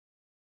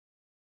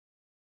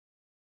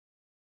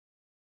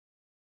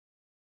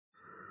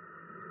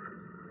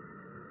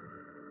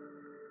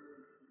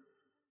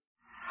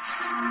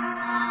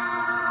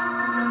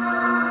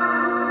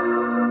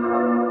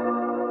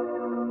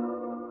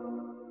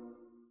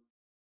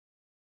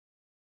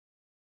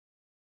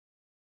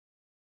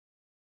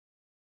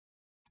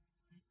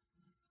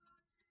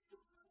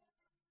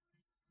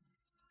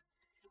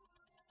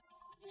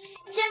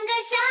整个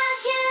夏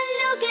天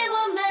留给我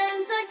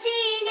们做纪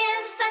念，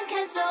翻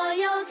看所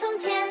有从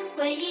前，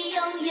回忆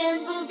永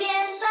远不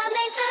变，把每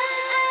份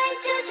爱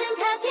折成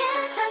卡片，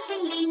藏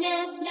心里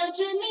面，留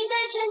住你的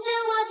纯真，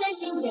我的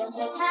心愿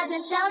和他的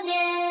少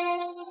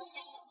年。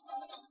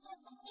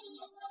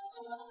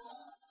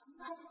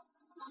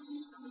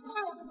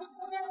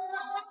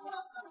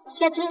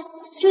夏天，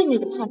追你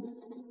的看，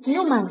你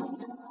又慢了。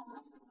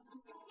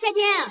夏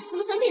天，我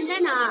们粉饼在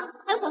哪儿？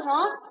还有口红。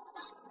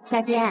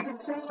夏天，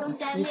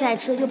你再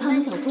吃就胖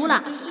成小猪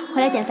了，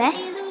快来减肥。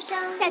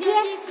夏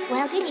天，我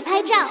要给你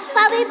拍照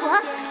发微博，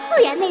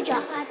素颜那种。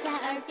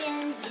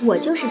我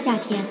就是夏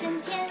天，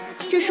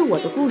这是我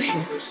的故事，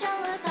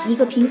一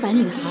个平凡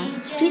女孩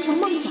追求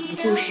梦想的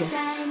故事。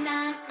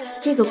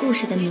这个故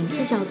事的名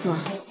字叫做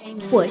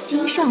《火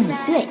星少女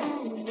队》。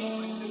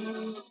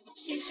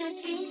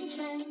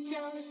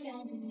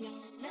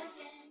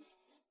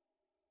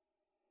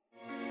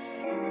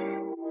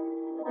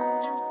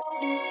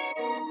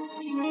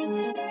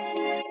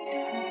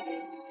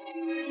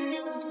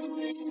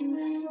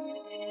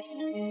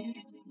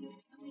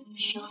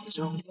手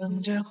中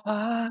捧着花，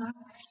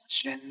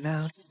喧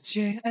闹的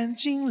街安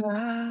静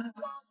了，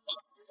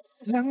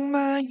浪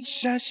漫一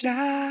下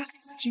下，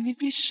请你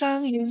闭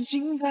上眼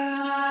睛吧。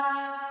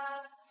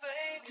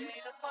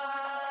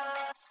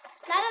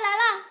来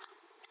了，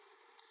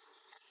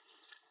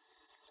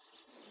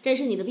这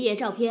是你的毕业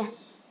照片，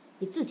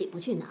你自己不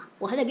去拿，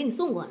我还得给你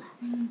送过来。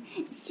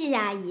谢谢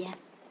阿姨。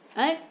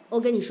哎，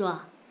我跟你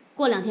说，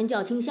过2天就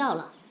要清校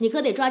了，你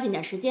可得抓紧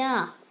点时间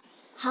啊。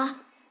好。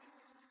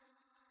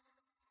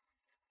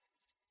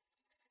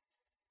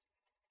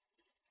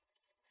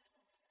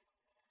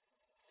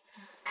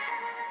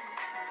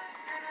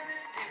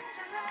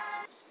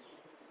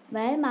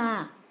喂，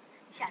妈。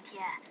夏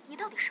天，你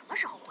到底什么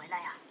时候回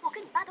来呀？我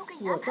跟你爸都给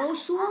你我都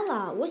说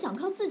了，我想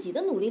靠自己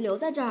的努力留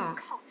在这儿。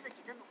靠自己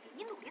的努力，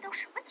你努力到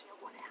什么结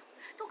果了呀？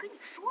都跟你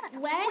说了，他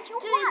喂，不听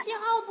话。这里信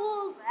号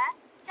不……喂，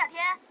夏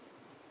天。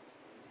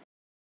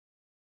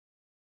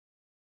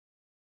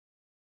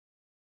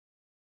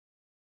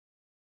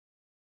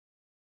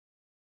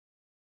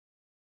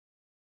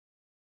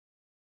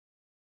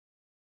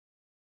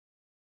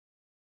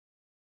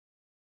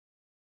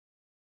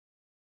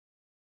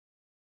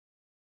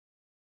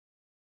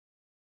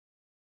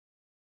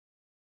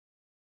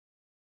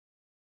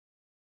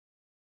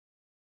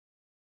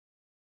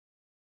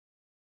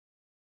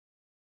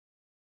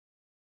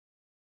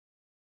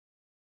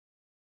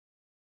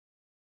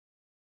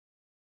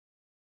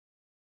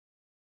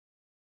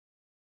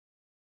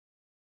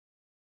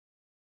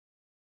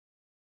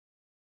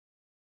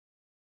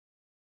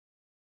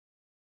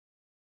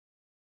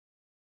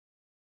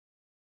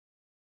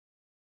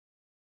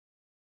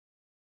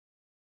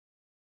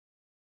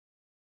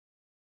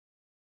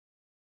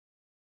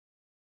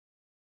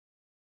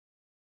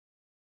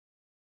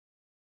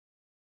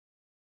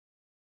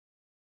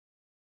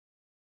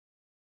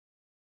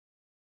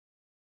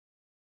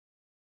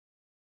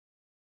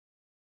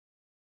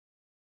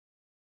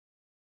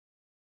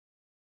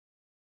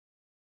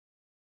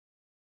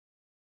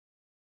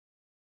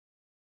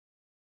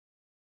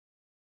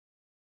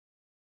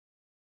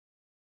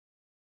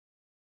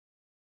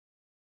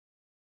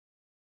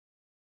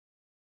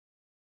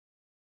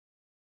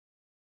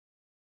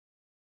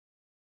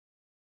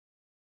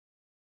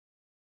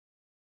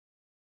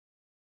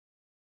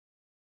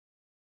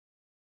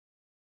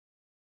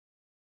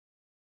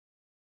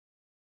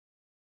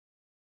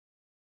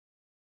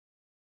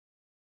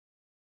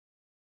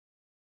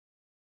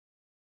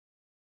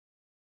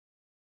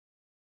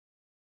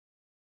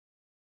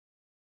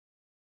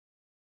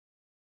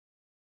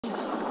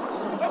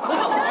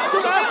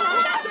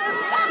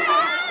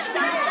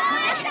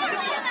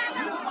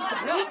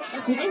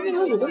你看见他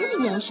捂得那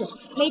么严实，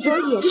没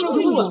准也是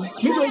运动。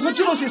没准他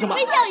知道些什么。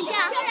微笑一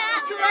下，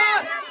秀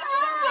然。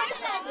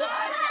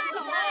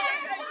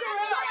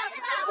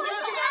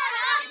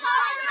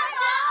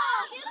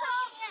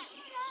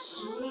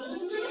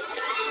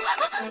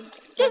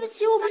对不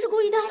起，我不是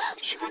故意的。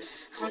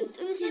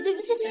对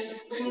不起，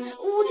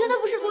我真的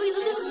不是故意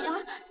的，对不起啊。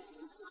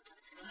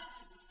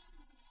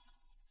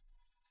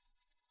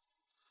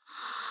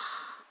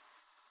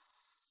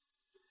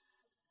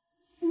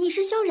你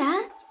是萧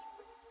然？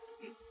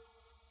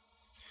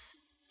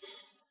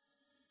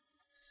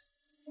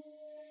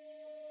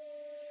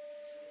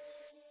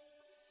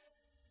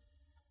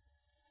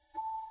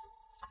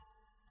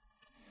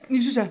你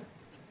是谁？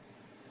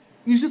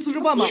你是私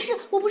生饭吗？不是，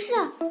我不是。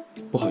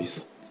不好意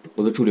思，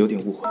我的助理有点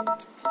误会。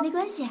没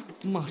关系。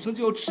马上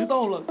就要迟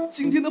到了，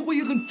今天的会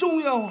议很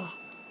重要啊！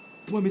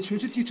外面全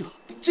是记者，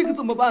这可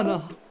怎么办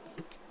呢？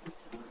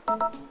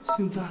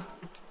现在，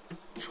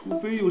除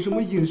非有什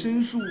么隐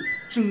身术、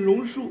整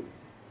容术，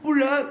不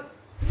然……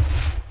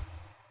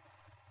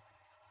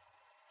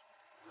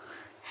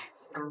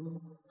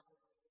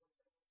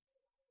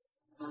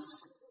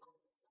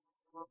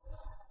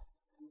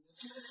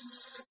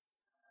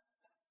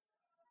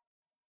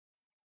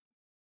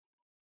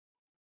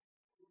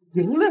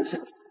流量下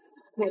子，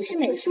我是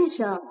美术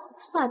生，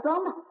化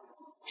妆嘛。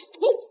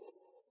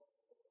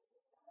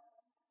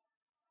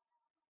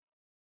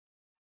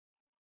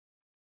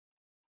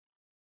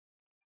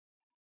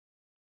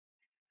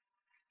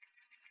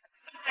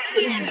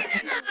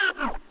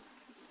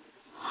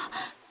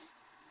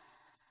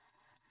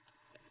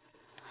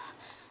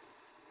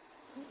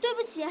对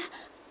不起，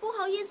不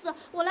好意思，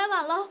我来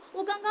晚了，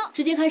我刚刚……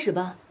直接开始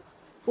吧，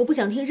我不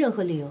想听任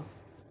何理由。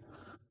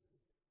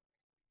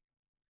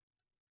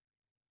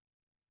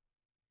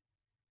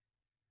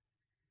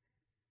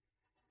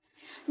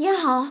你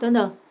好。等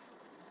等，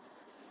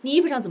你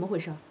衣服上怎么回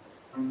事？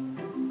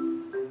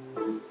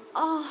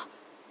哦，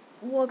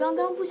我刚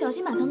刚不小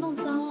心把它弄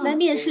脏了。来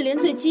面试连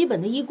最基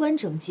本的衣冠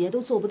整洁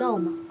都做不到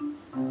吗？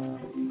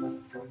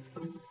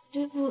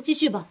对不，继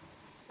续吧。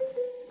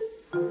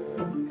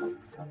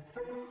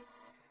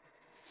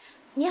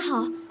你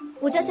好，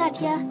我叫夏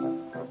天，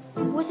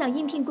我想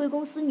应聘贵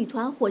公司女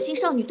团火星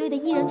少女队的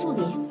艺人助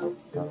理。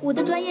我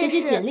的专业是……这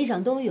些简历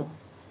上都有，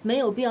没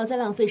有必要再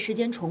浪费时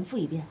间重复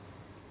一遍。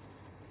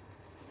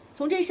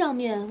从这上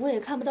面我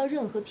也看不到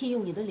任何聘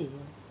用你的理由，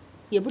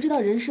也不知道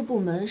人事部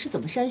门是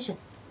怎么筛选。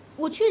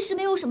我确实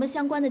没有什么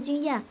相关的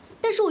经验，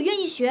但是我愿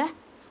意学，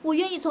我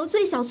愿意从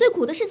最小最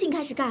苦的事情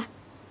开始干。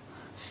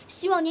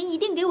希望您一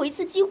定给我一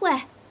次机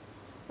会。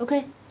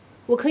OK，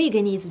 我可以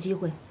给你一次机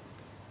会。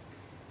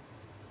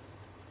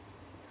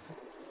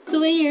作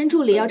为艺人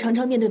助理，要常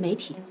常面对媒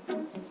体。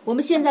我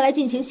们现在来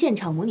进行现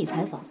场模拟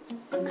采访，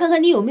看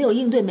看你有没有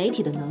应对媒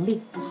体的能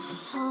力。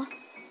好。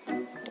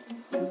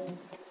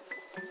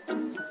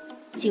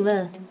请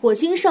问火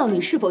星少女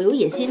是否有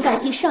野心代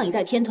替上一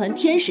代天团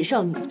天使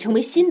少女，成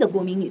为新的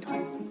国民女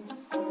团？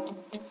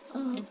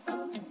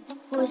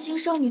火星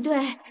少女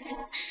队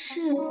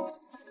是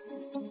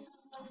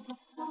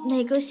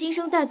每个新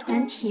生代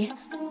团体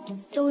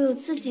都有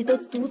自己的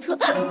独特，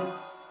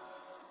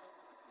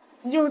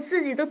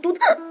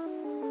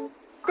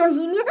的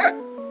一面。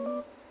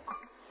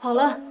好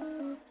了，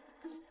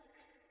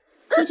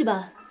出去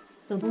吧，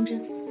等通知。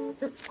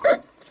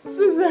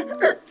谢谢。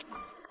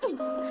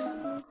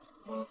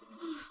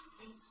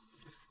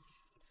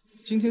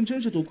今天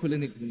真是多亏了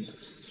那姑娘，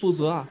否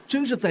则啊，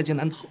真是在劫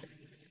难逃。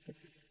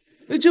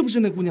哎，这不是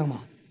那姑娘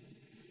吗？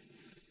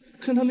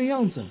看她那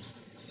样子，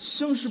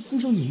像是碰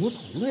上女魔头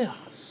了呀。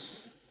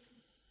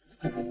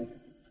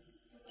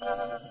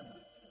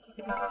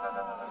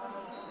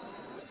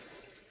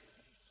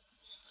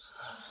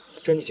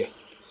珍妮姐，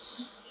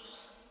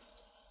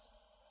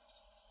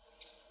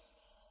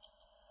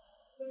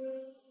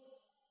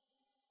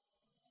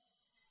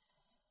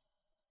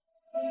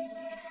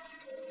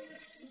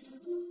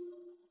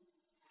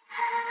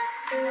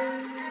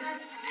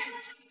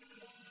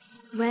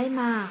喂，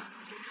妈。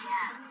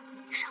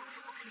上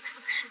次我跟你说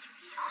的事情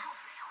你想好了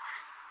没有啊？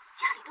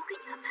家里都给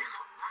你安排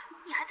好了，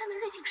你还在那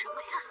任性什么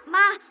呀？妈，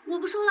我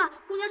不说了，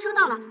公交车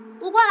到了，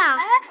我挂了啊。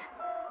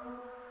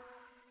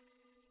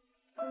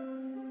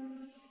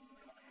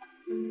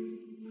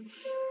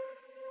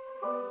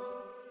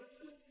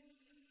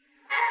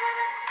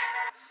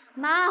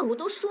妈，我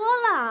都说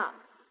了。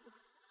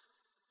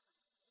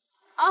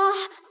啊，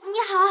你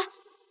好，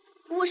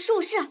我是。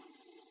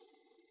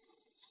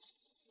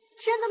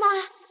真的吗？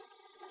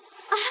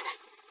啊，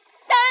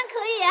当然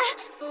可以。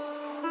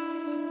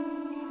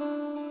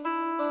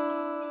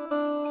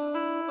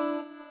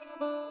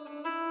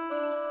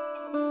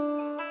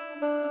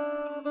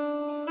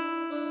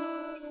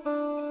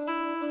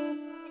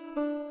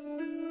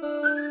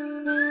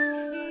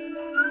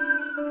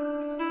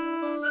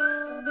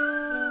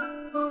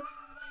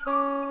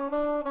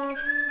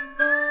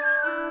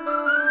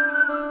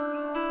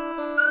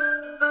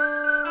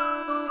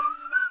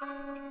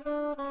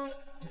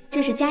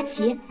这是佳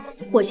琪，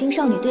火星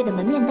少女队的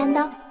门面担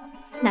当，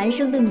男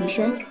生的女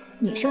神，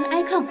女生的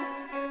icon。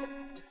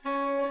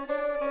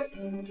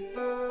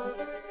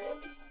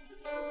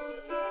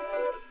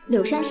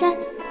柳珊珊，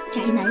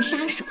宅男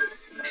杀手，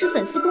是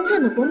粉丝公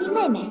认的国民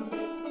妹妹。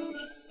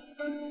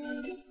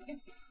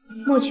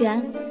莫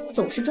全，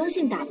总是中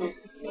性打扮，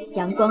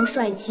阳光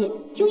帅气，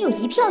拥有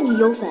一票女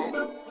优粉。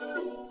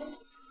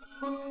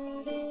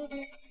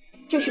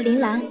这是林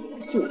岚，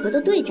组合的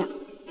队长，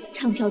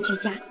唱跳俱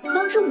佳，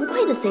当之无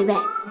愧的 C 位。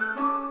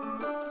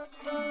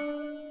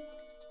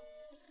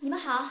你们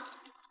好，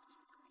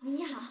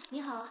你好，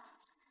你好，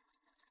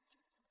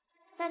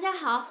大家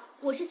好，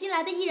我是新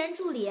来的艺人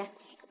助理，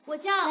我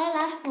叫……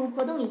来，我们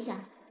活动一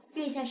下，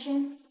热一下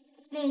身，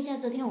练一下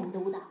昨天我们的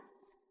舞蹈。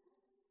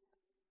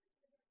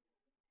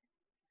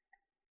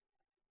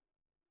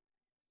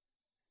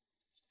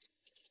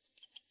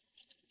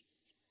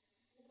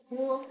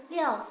5、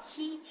6、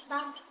7、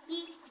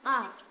8，1、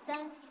2、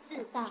3、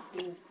4到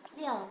5、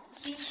6、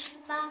7、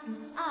8，2、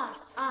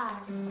2、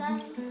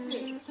3、4、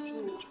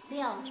5、6、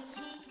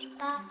7、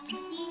8，1、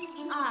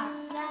2、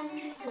3、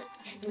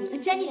4、5。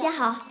詹妮姐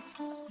好，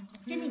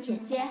珍妮姐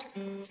姐，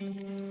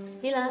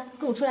林岚，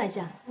跟我出来一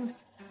下。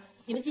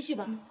你们继续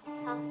吧。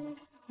好。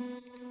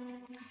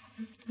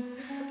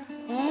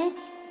哎，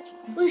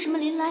为什么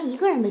林岚一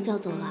个人被叫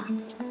走了？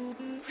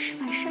不是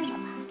犯事了吧？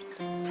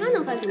他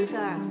能犯什么事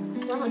儿啊？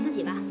管好自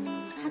己吧，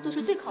他就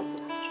是最靠谱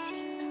的。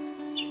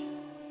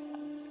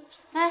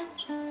哎，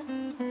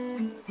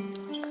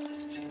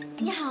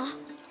你好，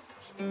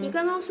你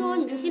刚刚说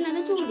你是新来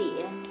的助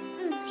理？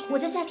我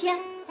叫夏天。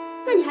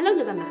那你还愣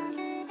着干嘛？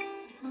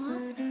啊，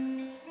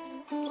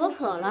我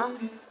渴了。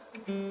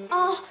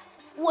哦，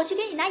我去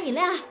给你拿饮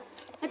料。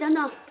哎，等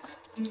等，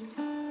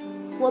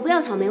我不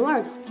要草莓味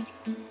的。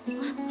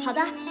好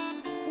的，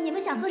你们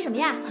想喝什么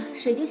呀？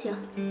水就行。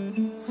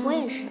我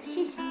也是，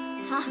谢谢。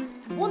好，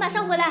我马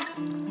上回来。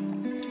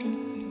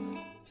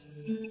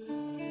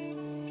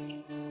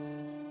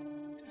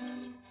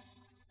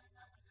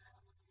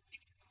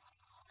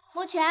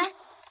摸泉，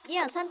营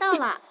养餐到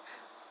了。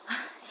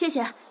谢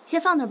谢，先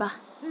放那儿吧。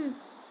嗯，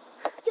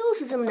又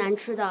是这么难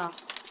吃的。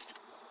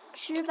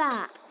吃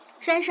吧。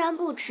珊珊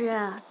不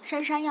吃，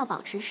珊珊要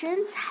保持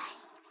身材。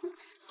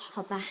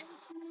好吧。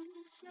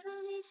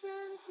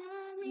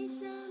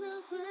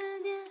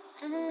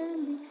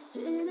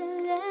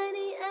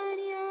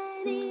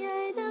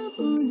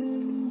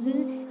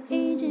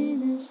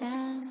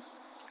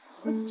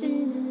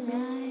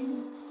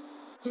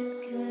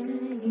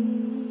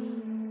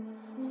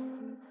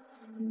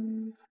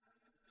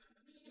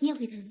你也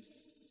会弹？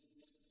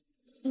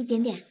一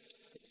点点，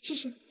试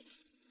试。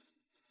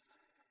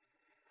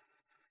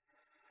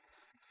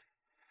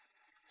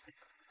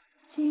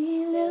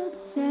记留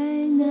在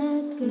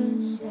那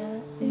个下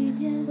雨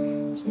天，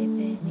谁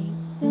陪你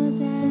躲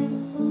在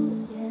屋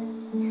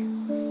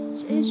檐？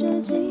谁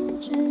说青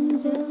春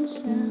就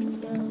像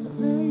游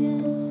乐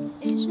园，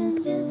一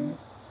瞬间。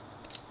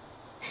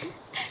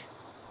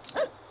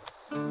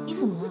你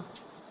怎么了？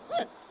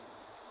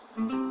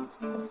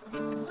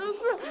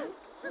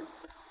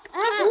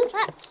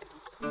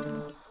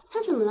他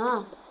怎么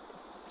了？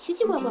奇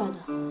奇怪怪的。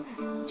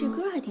这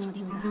歌还挺好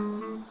听的。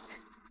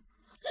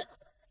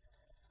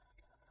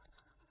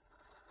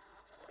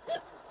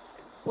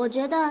我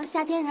觉得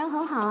夏天人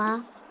很好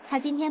啊，他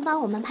今天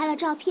帮我们拍了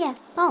照片，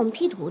帮我们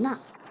P 图呢。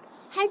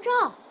拍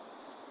照？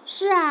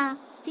是啊，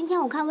今天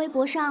我看微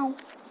博上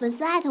粉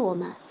丝艾特我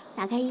们，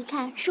打开一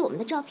看是我们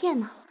的照片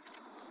呢。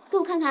给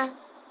我看看。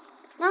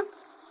啊？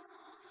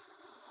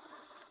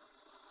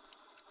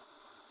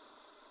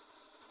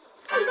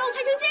你把我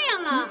拍成这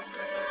样了。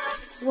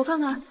我看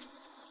看，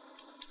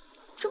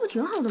这不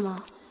挺好的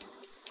吗？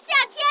夏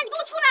天，你给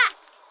我出来！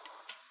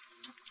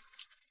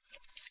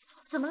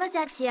怎么了，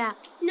佳琪？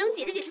你能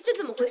解释解释这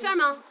怎么回事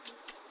吗？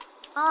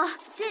啊，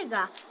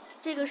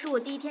这个是我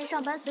第一天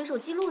上班随手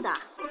记录的。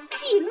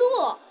记录？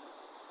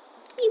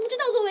你不知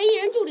道作为艺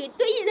人助理，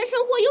对艺人的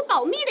生活有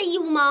保密的义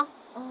务吗？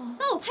哦，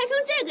把我拍成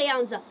这个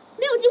样子，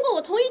没有经过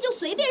我同意就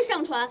随便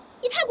上传，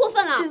你太过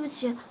分了。对不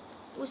起，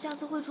我下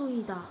次会注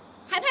意的。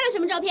还拍了什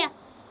么照片？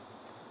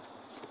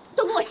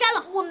都给我删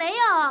了！我没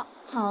有。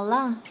好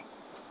了，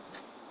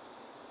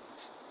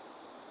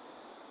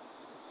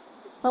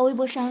把微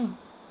博删了。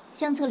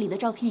相册里的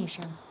照片也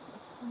删了，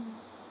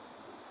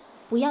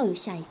不要有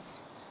下一次。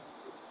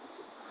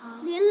好，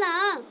林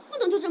岚，不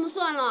能就这么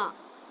算了。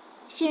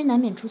新人难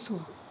免出错，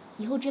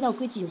以后知道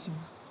规矩就行了。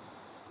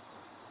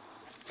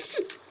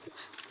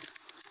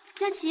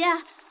佳琪，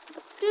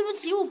对不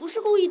起，我不是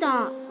故意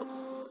的。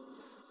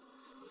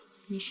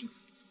没事。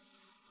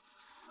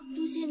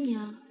多谢你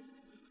啊。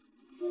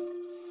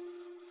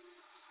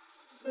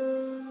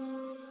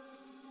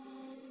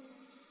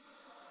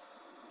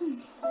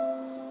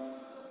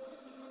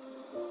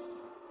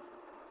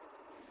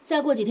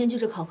再过几天就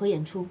是考核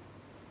演出，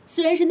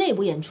虽然是内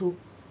部演出，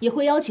也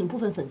会邀请部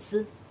分粉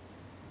丝。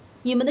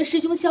你们的师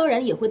兄萧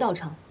然也会到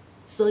场，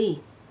所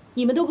以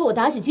你们都给我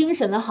打起精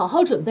神来，好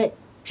好准备，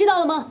知道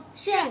了吗？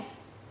是。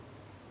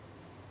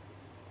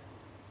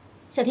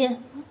夏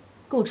天，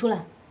跟我出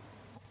来。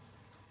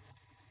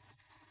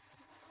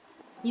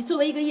你作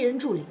为一个艺人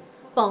助理，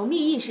保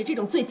密意识这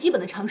种最基本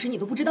的常识你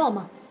都不知道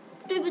吗？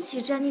对不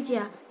起，詹妮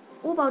姐，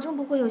我保证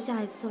不会有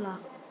下一次了。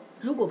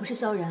如果不是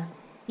萧然，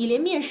你连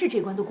面试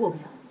这关都过不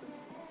了。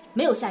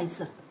没有下一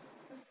次了。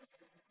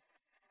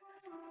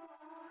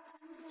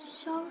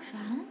萧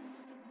然，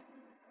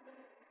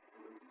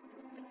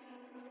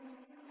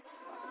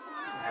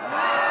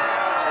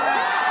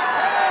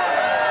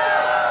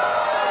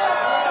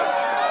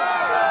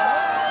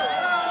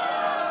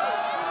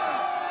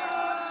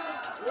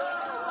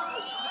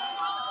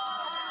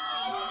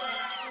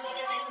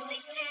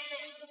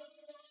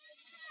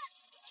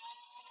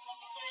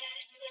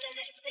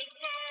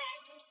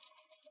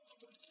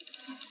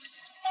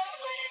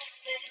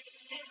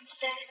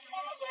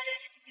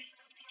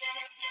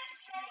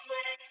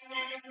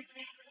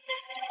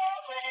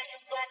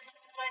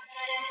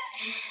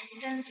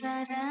粉色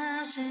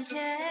的世界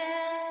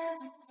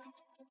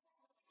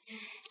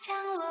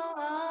降落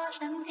我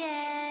身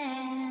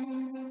边，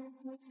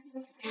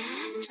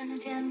瞬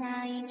间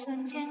那一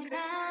瞬间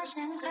crush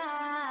and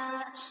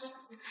crush，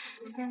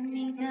 甜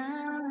蜜的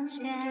沦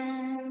陷。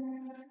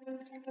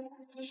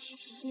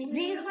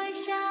你坏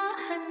笑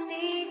和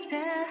你的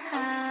好，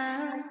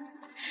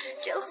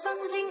就放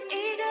进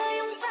一个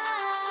拥抱。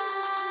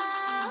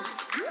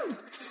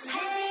嘿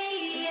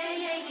耶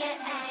耶耶，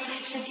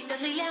神奇的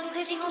力量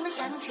推进我们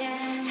向前。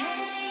嘿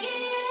耶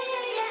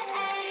耶耶，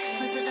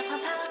粉色的泡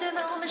泡堆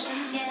满我们身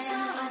边。错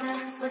我的，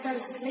我的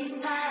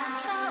lollipop，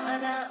 错我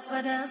的，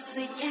我的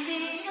sweet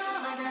candy， 错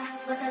我的，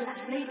我的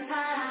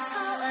lollipop， 错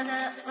我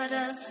我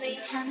的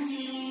sweet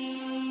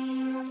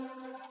honey，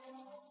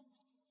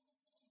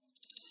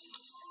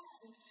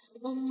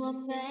 我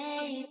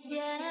被骗，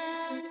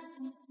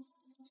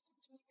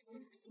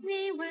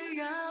你温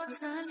柔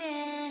侧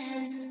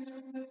脸，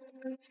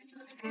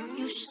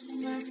有什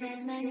么在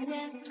蔓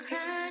延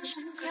crush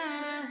and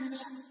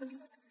crush，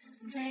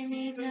 在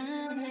你的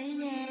嘴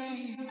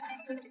脸，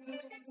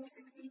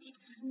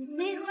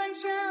你换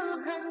就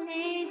和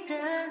你的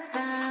好，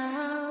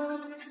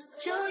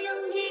就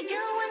用一个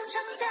吻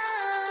尝到。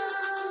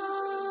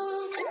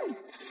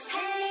嘿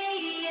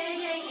耶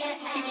耶耶，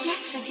夏天，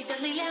神奇的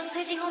力量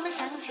推进我们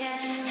向前。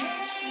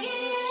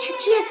夏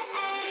天，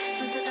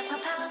粉色的泡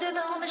泡堆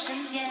满我们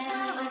身边。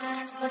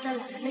我的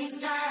蓝领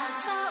吧，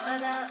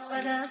我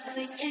的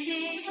sweet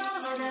candy，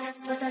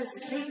 我的蓝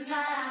领吧，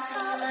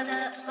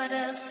我的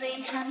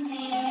sweet honey。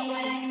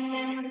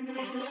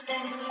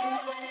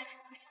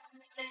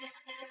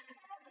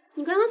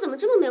你刚刚怎么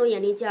这么没有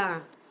眼力劲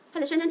儿？害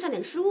得珊珊差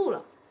点失误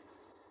了。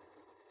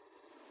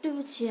对不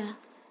起，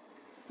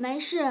没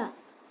事，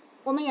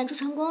我们演出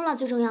成功了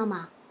最重要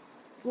嘛。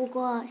不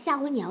过下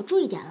回你要注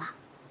意点啦。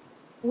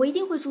我一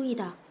定会注意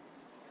的。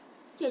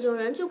这种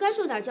人就该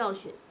受点教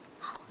训。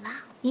好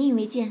啦，引以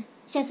为戒，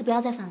下次不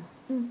要再犯了。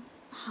嗯，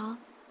好。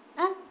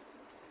哎，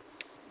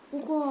不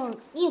过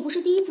你也不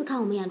是第一次看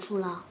我们演出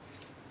了，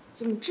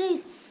怎么这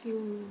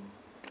次？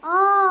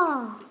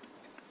哦，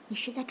你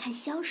是在看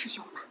肖师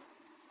兄吧？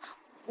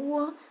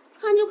我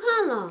看就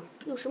看了，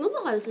有什么不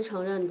好意思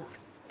承认的？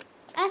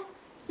哎，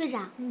队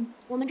长，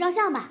我们照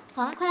相吧。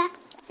好啊，快来，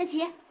佳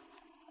琪，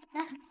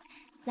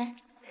来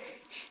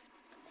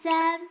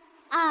，3、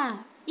2、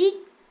1。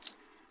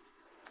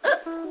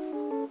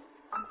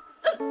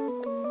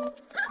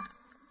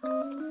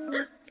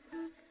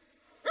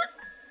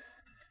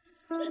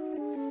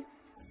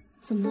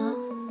怎么了？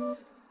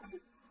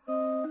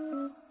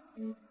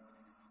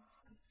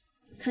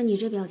看你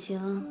这表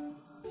情，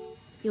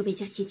又被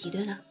佳琪挤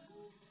兑了？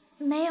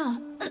没有，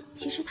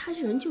其实他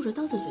这人就是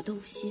刀子嘴豆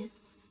腐心。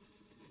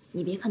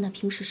你别看他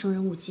平时生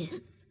人勿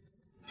近，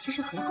其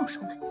实很好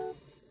收买的。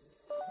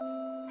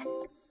哎，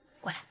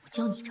过来，我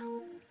教你一招。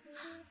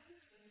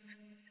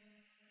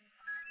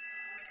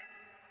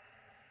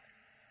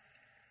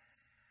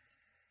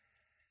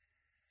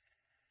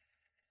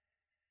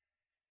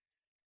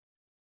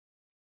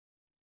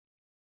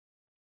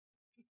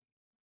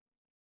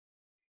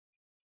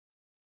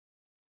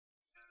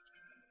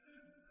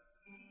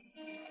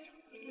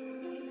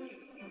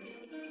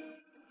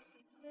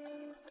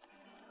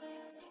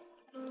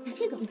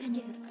这个，你看这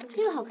个，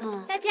这个好看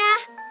啊！大家，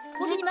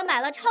我给你们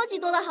买了超级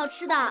多的好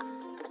吃的。哇，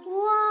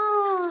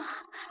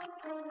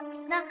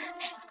那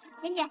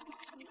给你，夏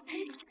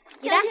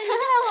天也太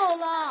好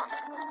了。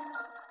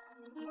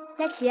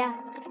佳琪，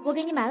我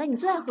给你买了你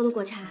最爱喝的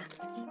果茶。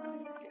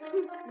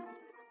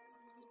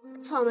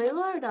草莓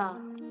味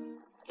的，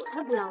我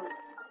才不要呢。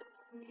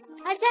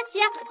哎，佳琪，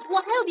我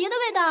还有别的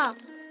味道。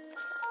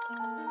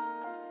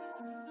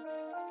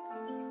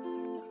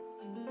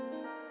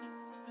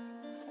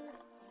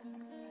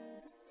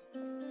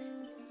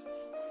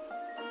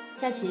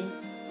佳琪，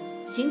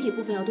形体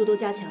部分要多多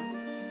加强。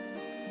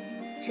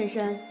珊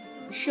珊，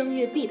声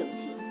乐 B 等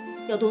级，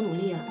要多努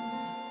力啊。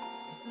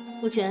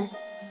陆泉，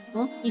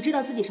你知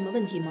道自己什么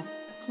问题吗？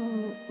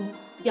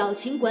表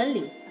情管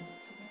理，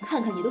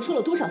看看你都说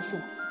了多少次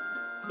了。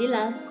林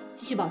岚，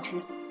继续保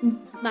持。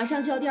马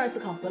上就要第2次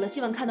考核了，希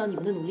望看到你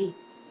们的努力。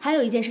还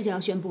有一件事情要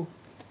宣布，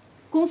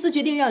公司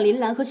决定让林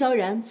岚和萧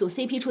然组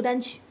CP 出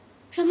单曲。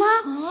什么？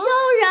萧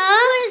然？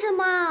为什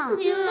么？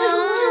为什么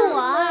不是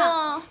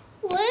我？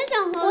我也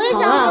想和，我也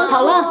想和。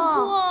好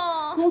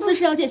了，公司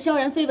是要借萧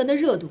然绯闻的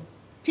热度，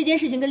这件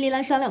事情跟林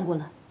岚商量过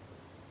了，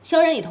萧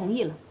然也同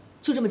意了，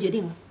就这么决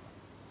定了。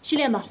训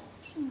练吧。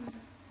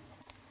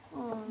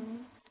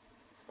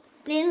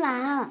林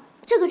岚，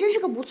这可真是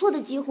个不错的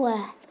机会，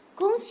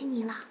恭喜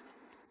你啦！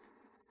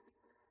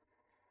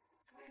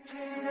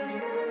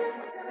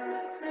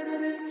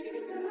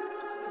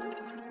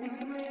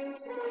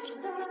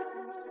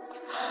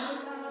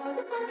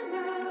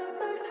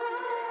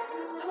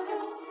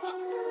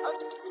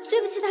对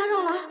不起，打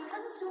扰了。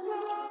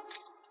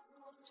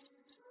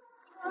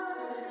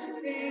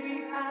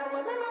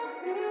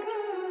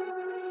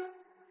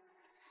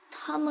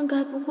他们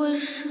该不会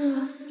是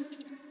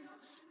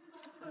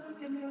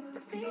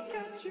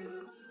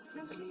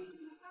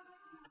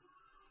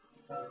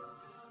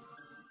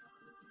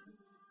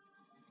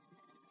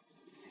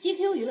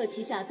？GQ 娱乐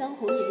旗下当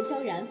红艺人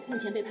萧然目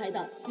前被拍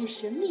到与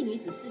神秘女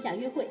子私下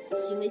约会，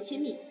行为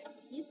亲密，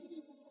疑似地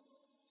下。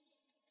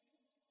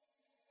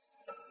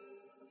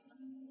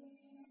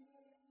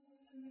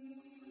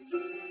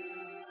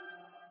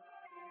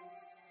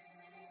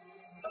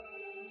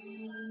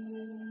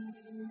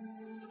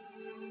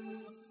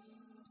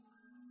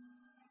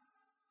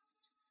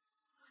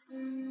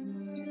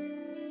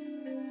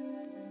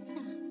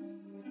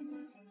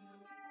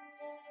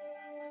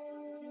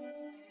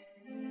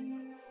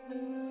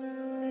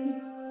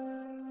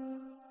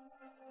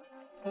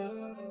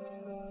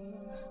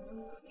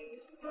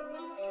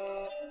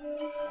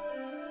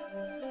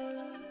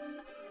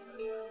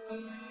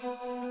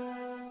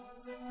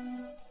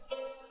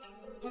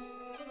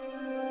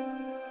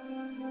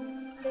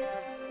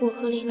我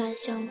和林岚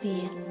相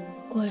比，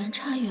果然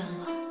差远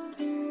了。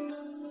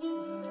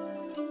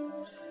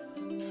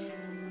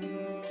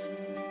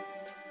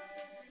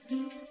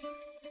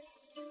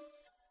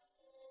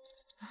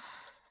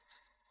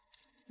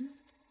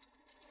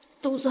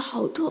肚子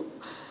好痛，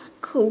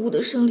可恶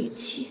的生理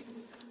期。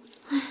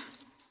唉。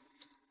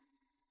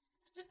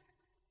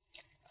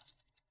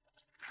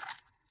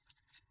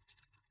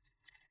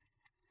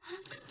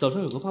早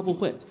上有个发布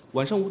会，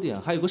晚上5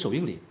点还有个首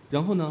映礼，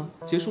然后呢，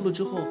结束了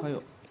之后还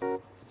有。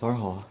早上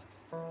好啊。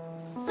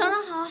早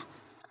上好。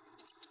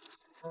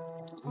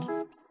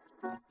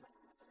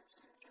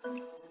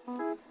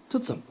这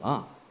怎么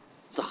了？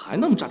咋还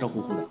那么咋咋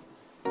呼呼的？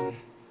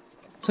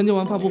参加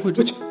完发布会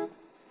之后，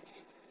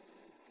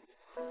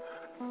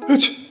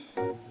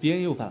鼻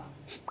炎又犯了，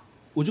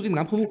我去给你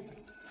拿喷雾。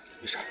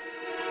没事。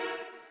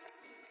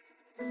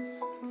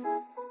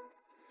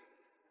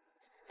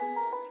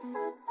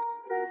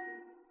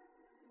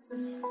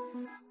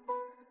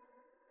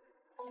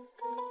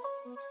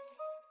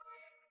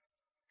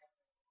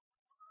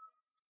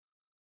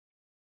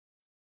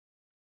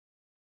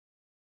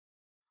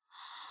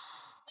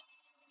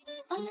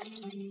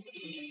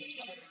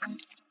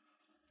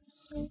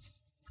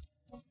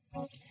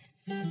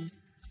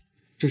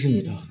这是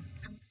你的，不好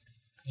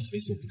意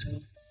思，我不知道。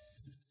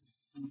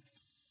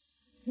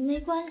没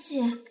关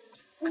系，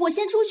我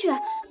先出去，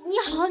你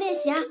好好练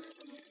习啊。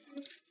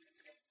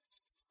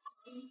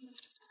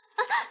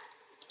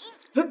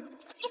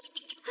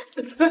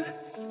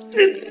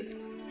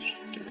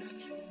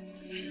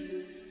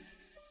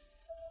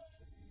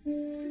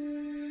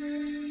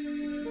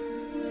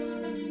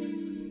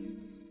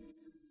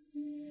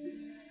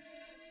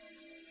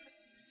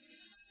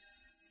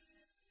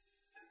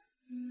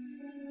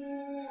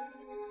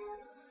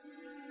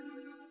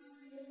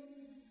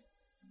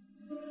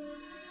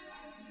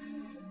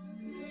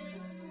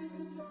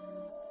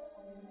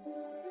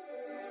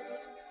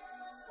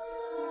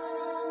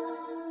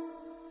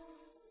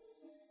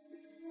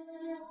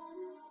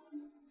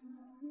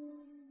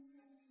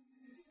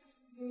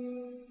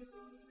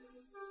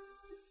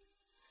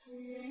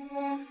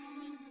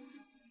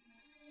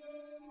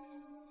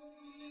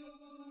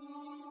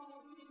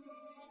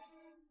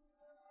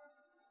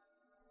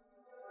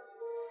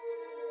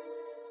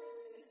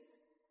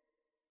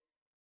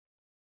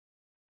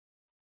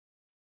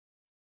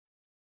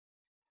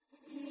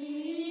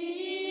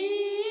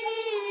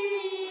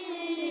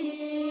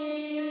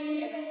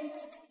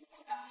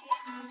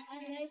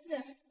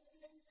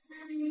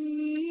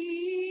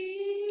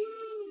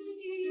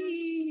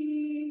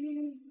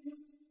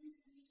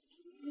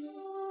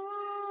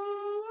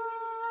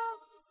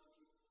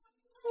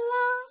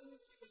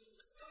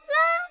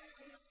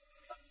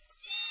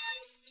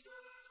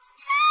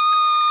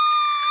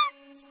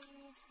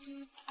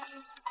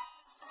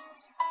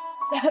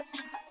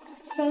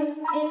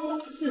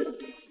3N4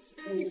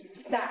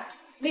 5大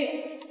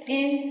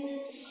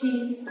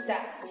6N7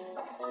大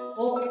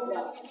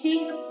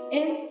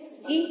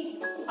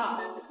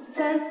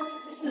567N123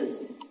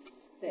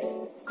对，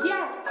第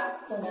二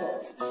把动作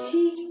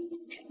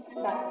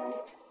7大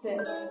对，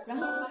然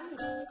后把你。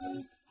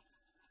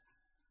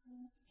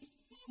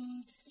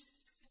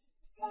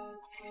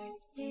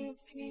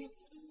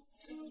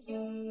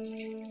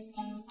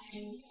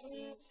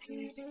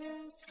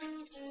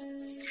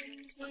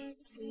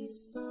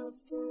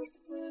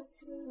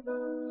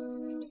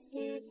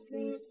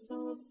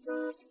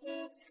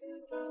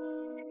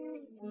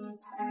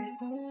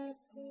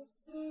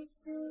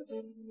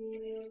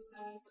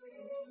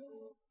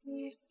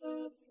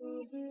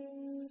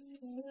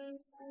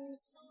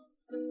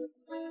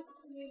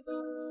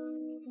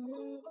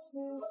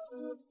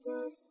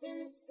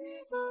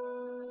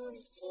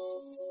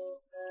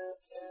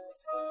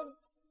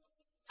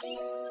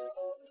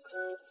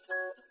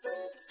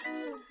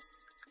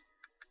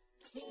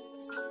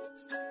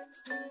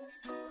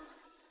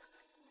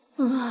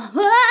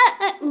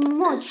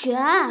墨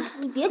泉，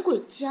你别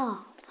鬼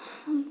叫。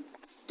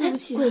对不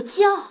起。鬼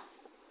叫。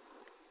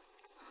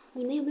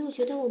你们有没有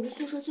觉得我们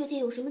宿舍最近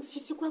有什么奇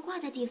奇怪怪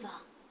的地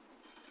方？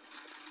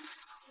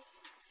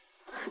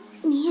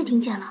你也听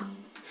见了？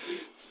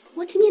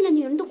我听见了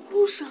女人的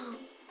哭声，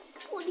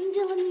我听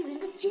见了女人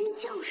的尖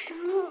叫声。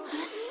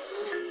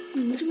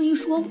你们这么一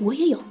说，我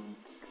也有，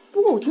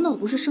不过我听到的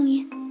不是声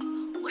音，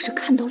我是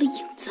看到了影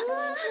子。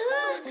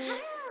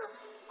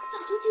早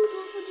就听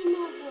说附近闹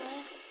鬼，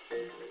难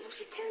道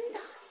是真的？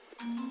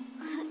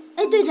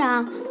哎，队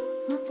长，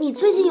你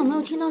最近有没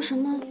有听到什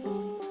么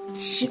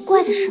奇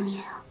怪的声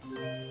音啊？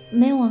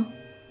没有啊。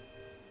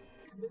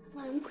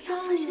不要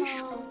发现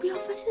什么，不要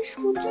发现什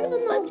么，真的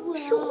闹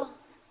鬼了。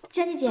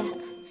佳妮姐，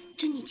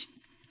珍妮姐，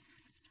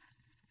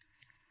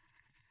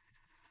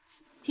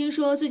听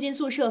说最近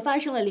宿舍发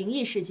生了灵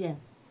异事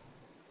件，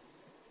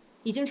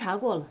已经查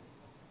过了，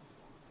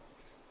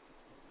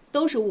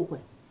都是误会，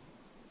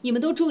你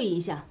们都注意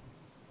一下，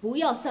不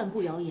要散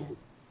布谣言，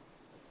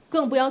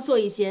更不要做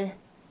一些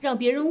让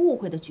别人误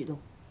会的举动，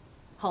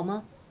好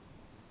吗？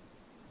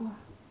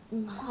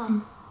好。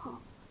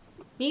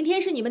明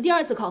天是你们第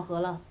2次考核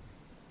了，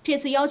这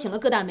次邀请了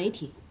各大媒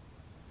体，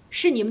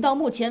是你们到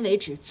目前为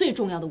止最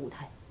重要的舞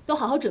台，都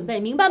好好准备，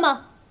明白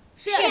吗？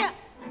是。谢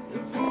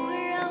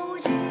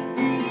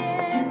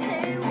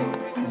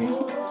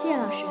谢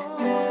老师。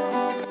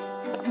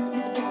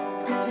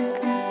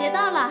鞋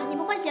到了，你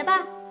们换鞋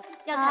吧。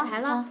要彩排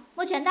了，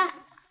摸拳的。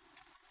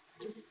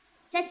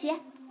佳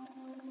琪，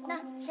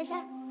那珊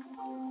珊。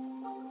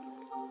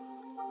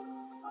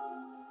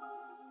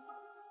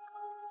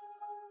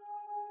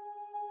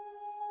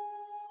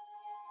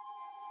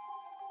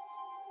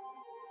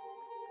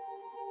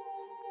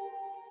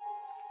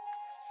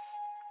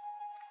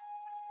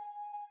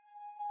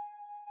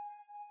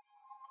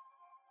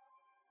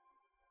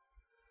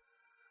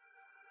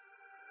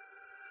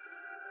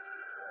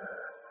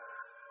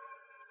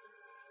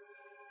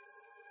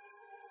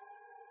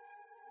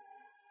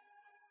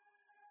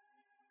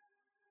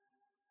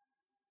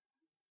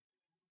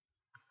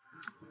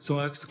从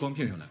X 光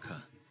片上来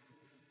看，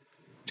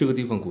这个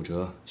地方骨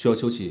折，需要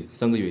休息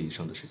3个月以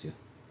上的时间。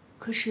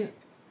可是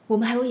我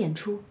们还有演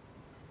出，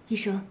医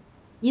生，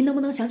您能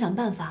不能想想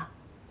办法？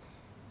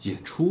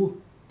演出？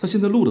他现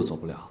在路都走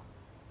不了，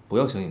不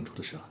要想演出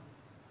的事了。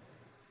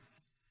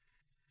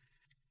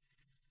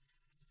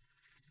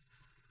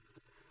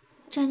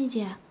詹妮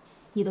姐，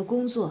你的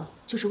工作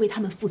就是为他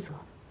们负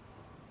责。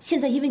现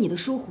在因为你的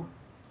疏忽，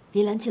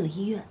林岚进了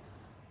医院，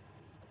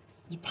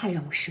你太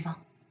让我失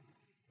望。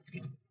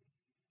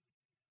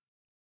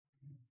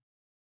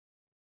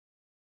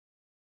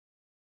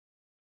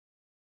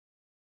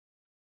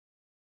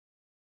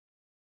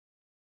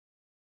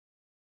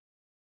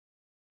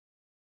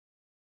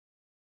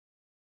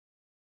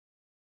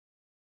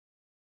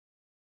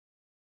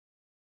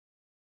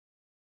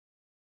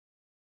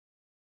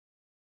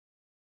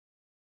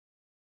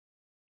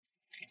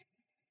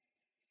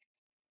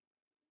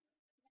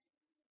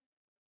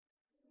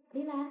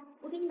林岚，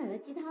我给你买了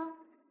鸡汤。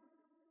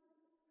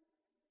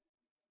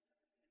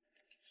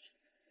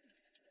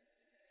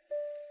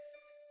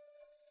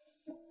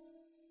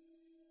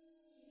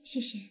谢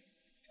谢。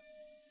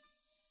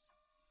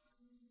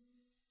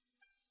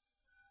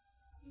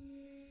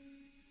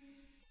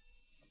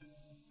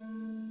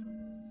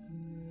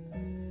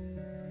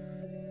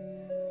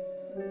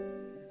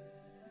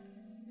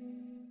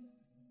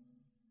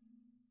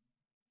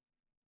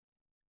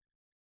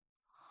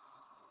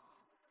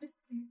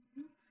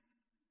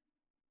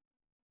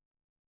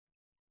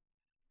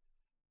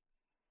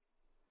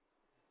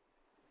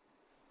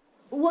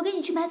我给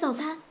你去买早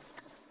餐。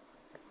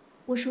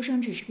我受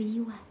伤只是个意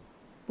外，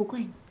不怪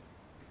你。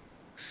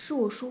是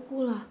我疏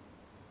忽了。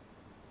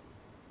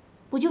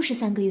不就是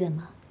3个月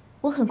吗？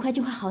我很快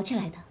就会好起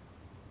来的。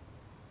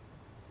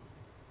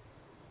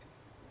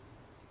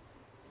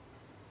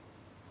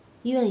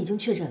医院已经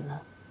确诊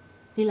了，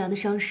林岚的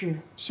伤势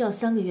需要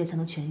3个月才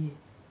能痊愈。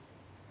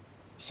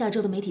下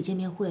周的媒体见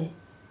面会，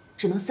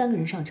只能3个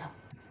人上场。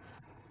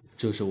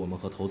这是我们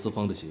和投资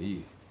方的协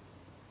议，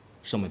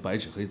上面白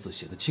纸黑字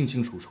写的清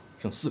清楚楚，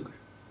让4个人。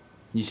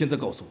你现在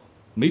告诉我，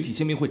媒体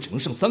见面会只能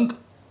上3个？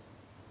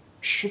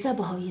实在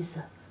不好意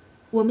思，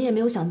我们也没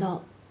有想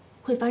到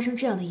会发生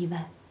这样的意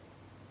外。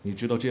你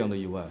知道这样的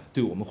意外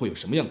对我们会有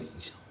什么样的影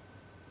响？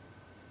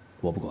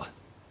我不管，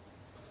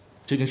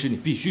这件事你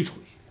必须处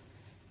理。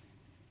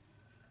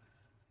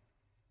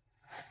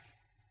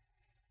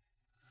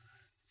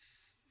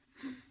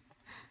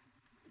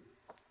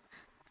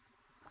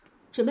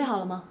准备好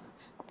了吗？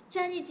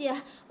詹妮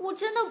姐，我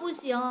真的不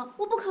行，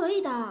我不可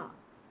以的。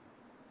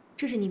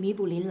这是你弥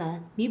补林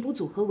岚、弥补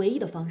组合唯一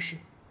的方式。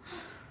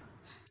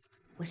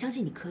我相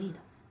信你可以的，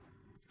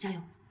加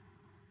油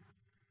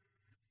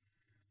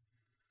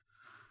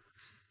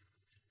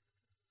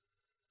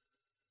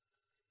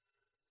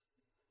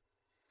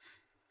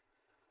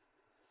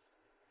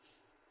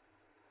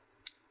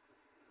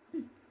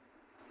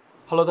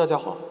！Hello， 大家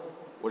好，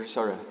我是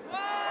肖然。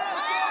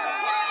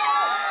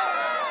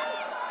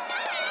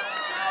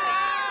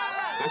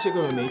感谢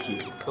各位媒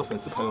体和粉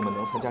丝朋友们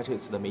能参加这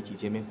次的媒体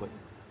见面会。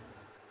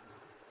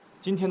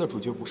今天的主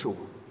角不是我，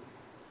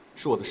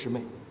是我的师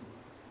妹，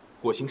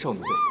火星少女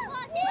队。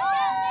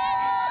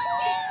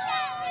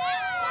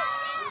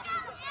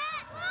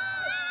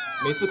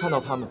每次看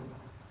到他们，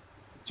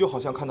就好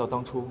像看到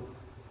当初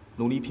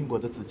努力拼搏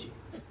的自己。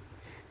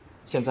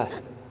现在，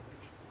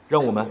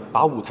让我们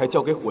把舞台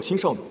交给火星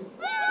少女。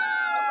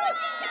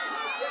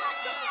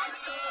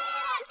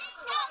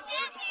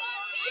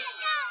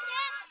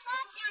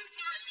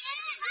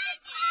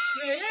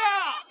谁呀？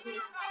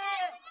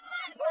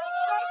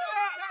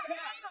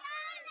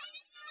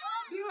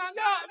林岚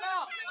在哪呢？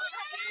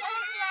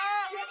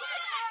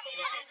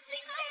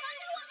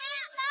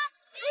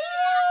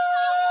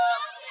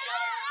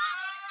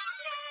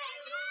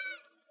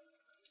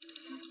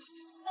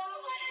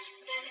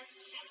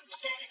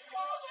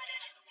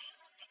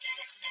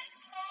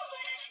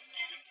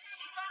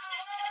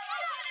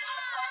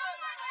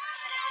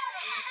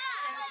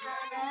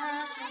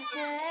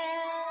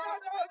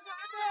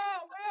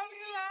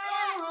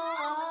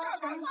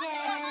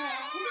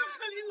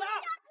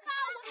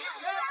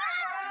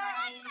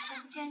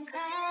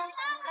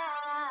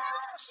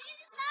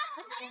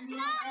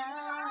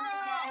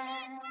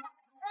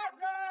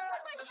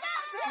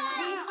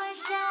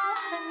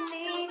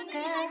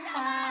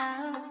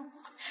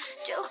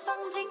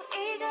近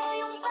一个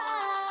拥抱。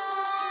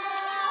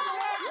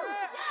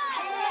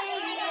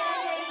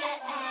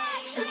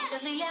手机的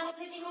力量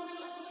推进我们。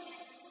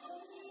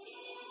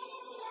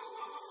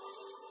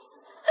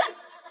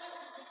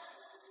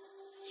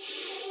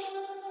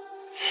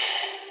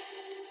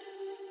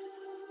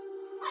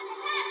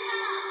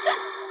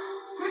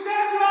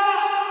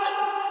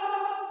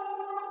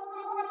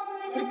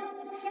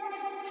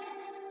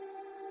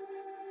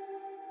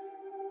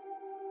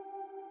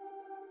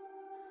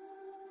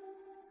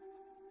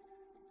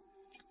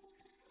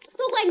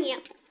都怪你，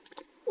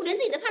我连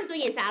自己的 part 都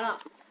演砸了。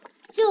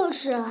就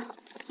是，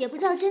也不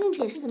知道珍妮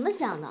姐是怎么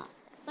想的。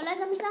本来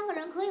咱们3个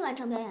人可以完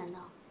成表演的，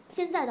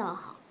现在倒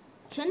好，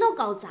全都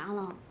搞砸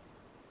了。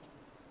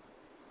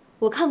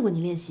我看过你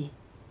练习，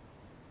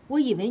我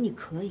以为你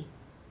可以，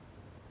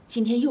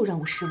今天又让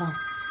我失望了。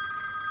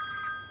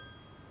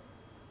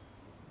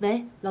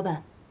喂，老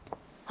板，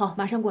好，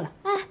马上过来。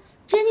哎，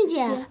珍妮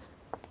姐，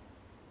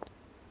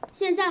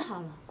现在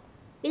好了，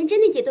连珍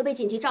妮姐都被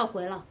紧急召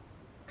回了，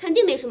肯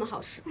定没什么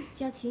好事。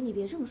佳琪，你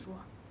别这么说，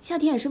夏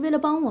天也是为了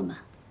帮我们。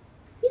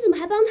你怎么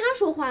还帮他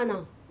说话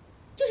呢？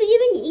就是因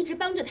为你一直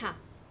帮着他，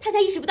他才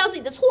意识不到自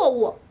己的错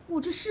误。我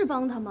这是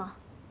帮他吗？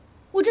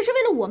我这是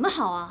为了我们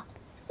好啊。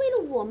为了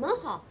我们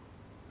好，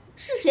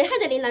是谁害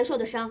得林岚受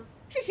的伤？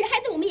是谁害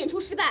得我们演出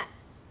失败？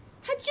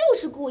他就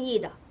是故意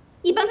的，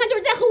你帮他就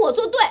是在和我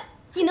作对。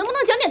你能不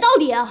能讲点道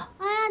理啊？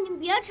哎呀，你们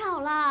别吵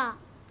了。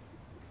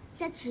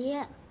佳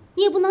琪，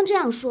你也不能这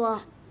样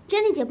说。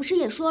珍妮姐不是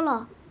也说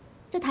了，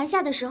在台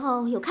下的时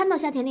候有看到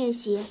夏天练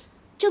习，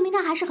证明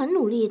她还是很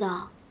努力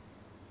的。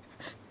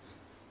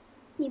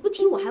你不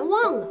提我还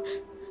忘了，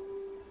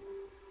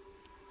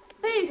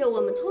背着我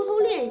们偷偷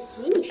练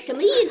习，你什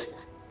么意思？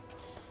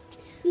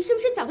你是不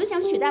是早就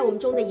想取代我们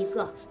中的一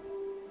个？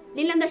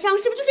林岚的伤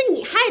是不是就是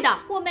你害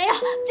的？我没有，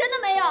真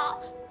的没有。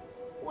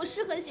我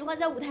是很喜欢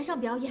在舞台上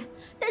表演，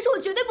但是我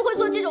绝对不会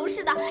做这种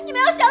事的，你们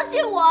要相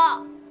信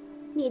我。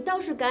你倒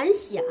是敢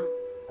想，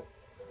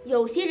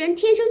有些人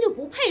天生就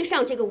不配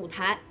上这个舞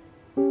台，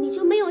你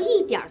就没有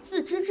一点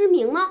自知之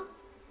明吗？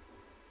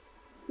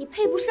你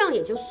配不上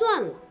也就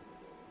算了，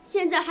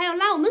现在还要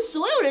拉我们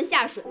所有人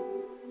下水，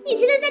你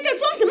现在在这儿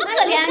装什么可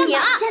怜啊你？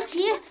佳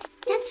琪，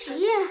佳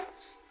琪，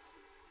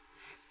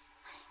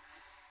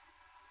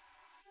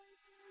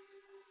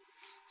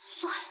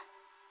算了，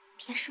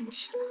别生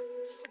气了，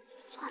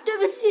算了。对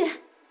不起，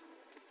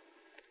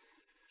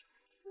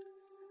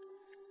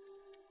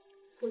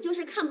我就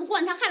是看不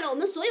惯他害了我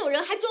们所有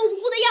人，还装无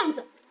辜的样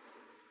子。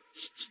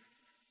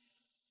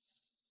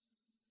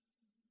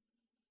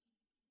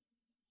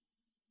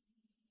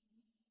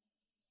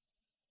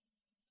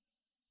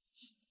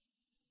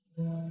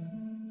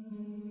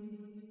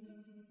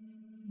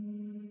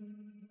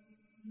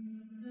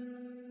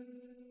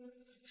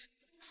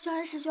萧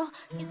然师兄，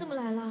你怎么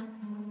来了？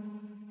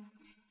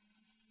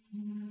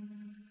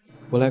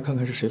我来看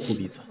看是谁哭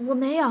鼻子。我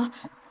没有，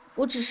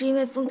我只是因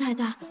为风太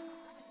大，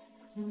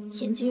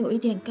眼睛有一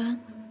点干。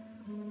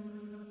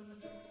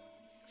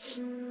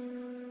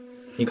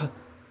你看，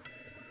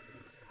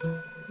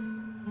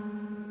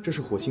这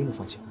是火星的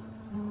方向。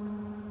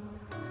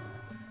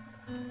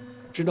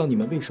知道你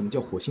们为什么叫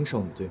火星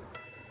少女队吗？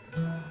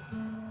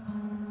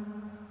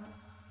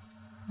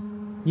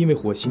因为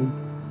火星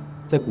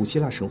在古希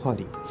腊神话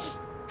里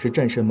是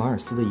战神马尔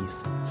斯的意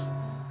思，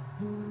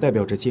代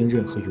表着坚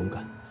韧和勇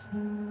敢。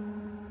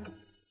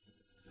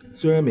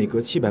虽然每隔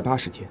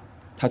780天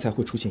它才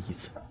会出现一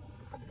次，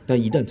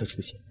但一旦它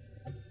出现，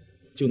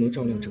就能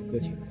照亮整个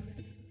天空。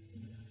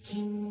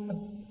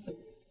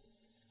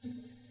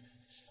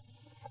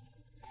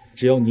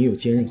只要你有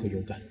坚韧和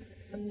勇敢，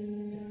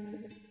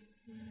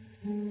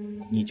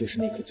你就是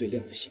那颗最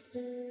亮的星。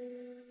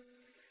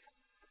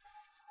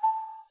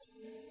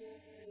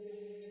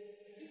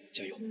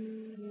加油！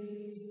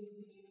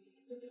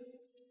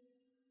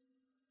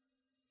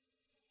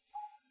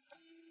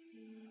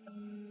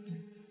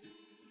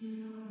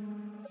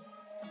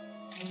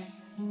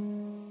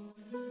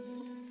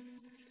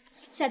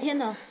夏天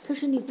呢？他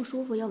身体不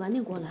舒服，要晚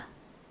点过来。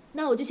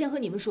那我就先和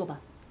你们说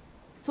吧，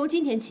从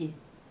今天起，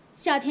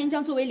夏天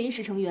将作为临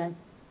时成员，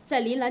在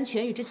林岚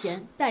痊愈之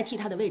前代替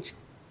她的位置。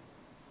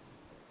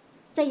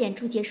在演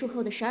出结束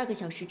后的12个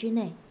小时之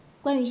内，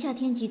关于夏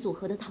天及组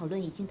合的讨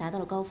论已经达到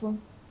了高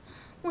峰。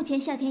目前，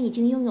夏天已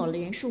经拥有了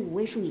人数5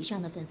位数以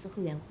上的粉丝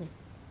会员会。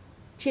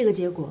这个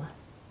结果，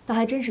倒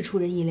还真是出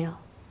人意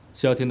料。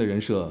夏天的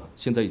人设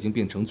现在已经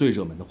变成最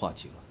热门的话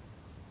题了，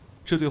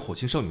这对火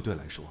星少女队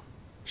来说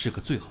是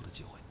个最好的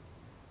机会。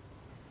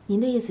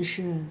您的意思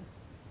是？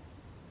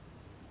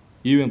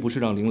医院不是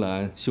让林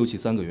岚休息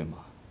3个月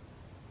吗？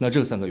那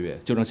这3个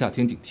月就让夏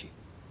天顶替，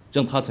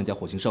让她参加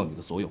火星少女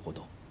的所有活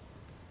动。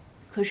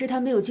可是她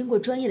没有经过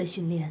专业的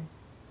训练，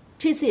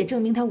这次也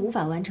证明她无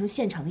法完成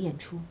现场的演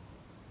出。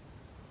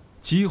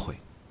机会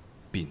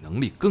比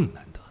能力更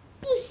难得。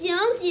不行，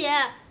姐，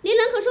林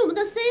岚可是我们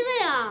的 C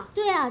位啊。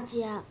对啊，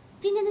姐，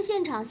今天的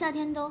现场夏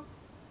天都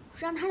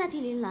让她代替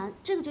林岚，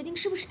这个决定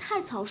是不是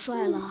太草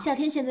率了？夏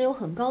天现在有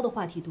很高的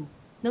话题度，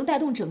能带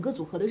动整个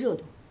组合的热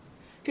度，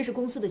这是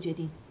公司的决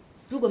定，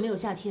如果没有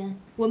夏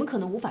天，我们可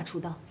能无法出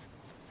道，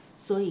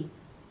所以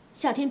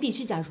夏天必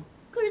须加入。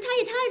可是他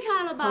也太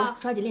差了吧！好了，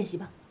抓紧练习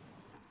吧。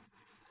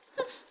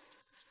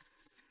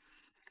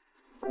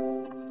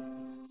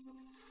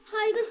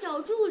还一个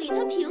小助理，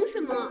他凭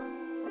什么？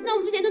那我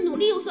们之前的努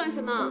力又算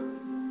什么？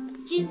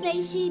今非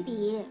昔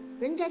比，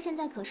人家现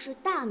在可是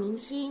大明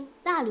星、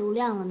大流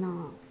量了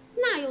呢。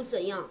那又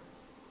怎样？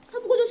他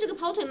不过就是个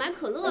跑腿买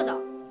可乐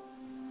的。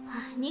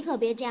哎，你可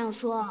别这样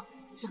说，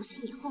小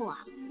心以后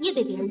啊，你也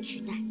被别人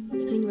取代。哎，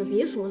你们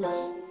别说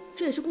了，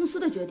这也是公司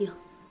的决定。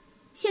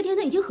夏天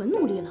他已经很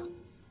努力了。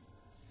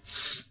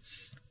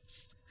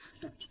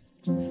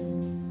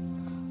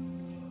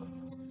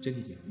珍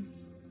妮姐，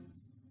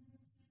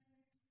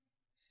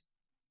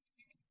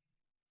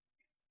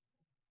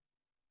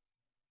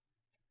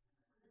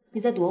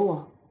你在躲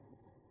我？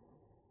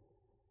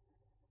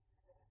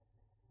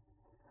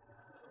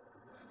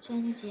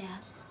珍妮姐，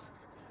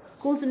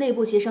公司内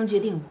部协商决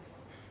定了，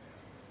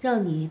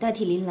让你代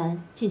替林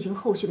岚进行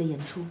后续的演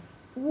出。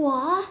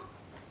我？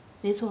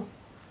没错。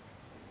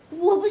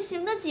我不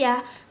行的，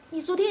姐，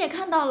你昨天也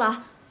看到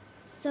了，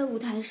在舞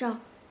台上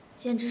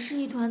简直是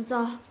一团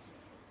糟，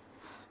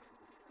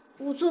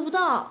我做不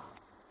到。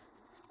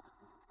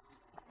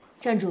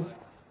站住！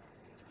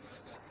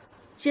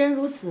既然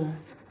如此，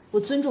我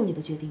尊重你的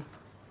决定，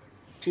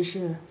只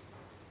是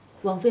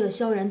枉费了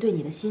萧然对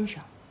你的欣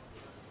赏。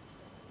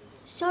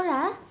萧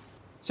然？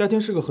夏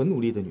天是个很努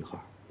力的女孩，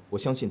我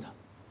相信她，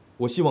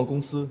我希望公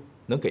司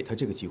能给她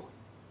这个机会，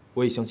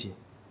我也相信，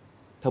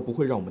她不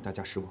会让我们大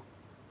家失望。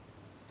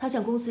她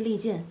向公司力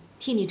荐，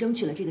替你争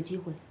取了这个机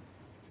会，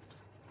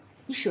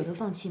你舍得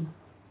放弃吗？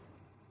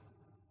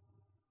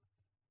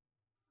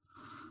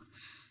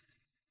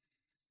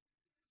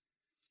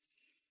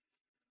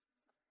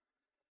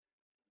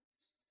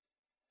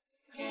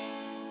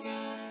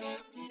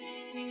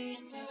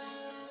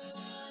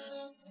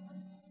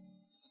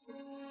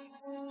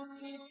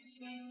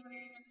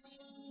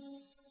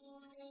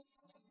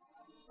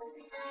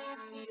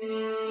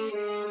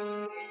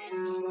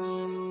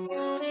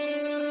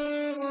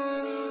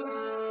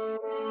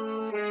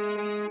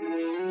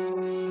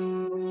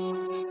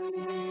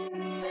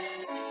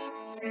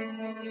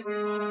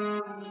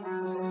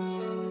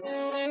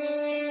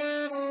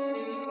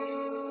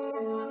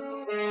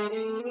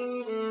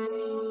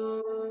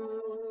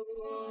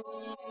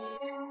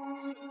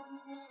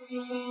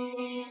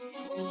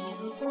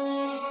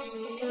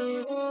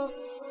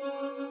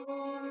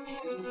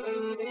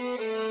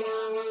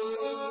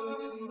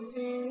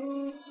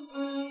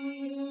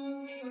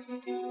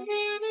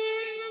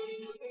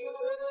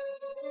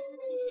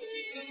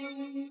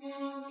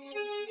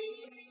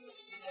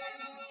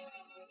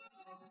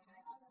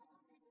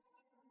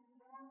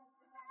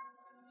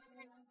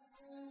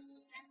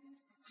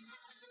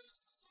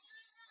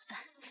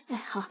哎，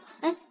好，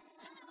哎，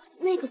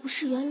那个不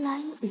是原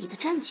来你的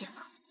站姐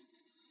吗？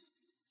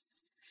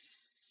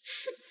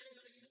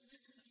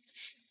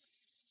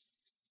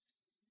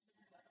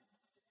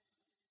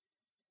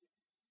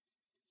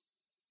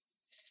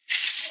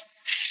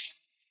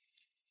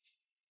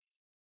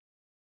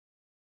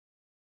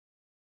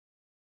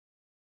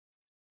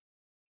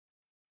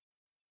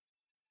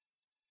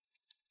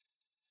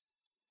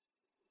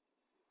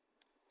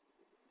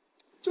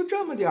就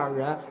这么点儿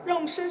人，让我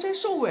们深深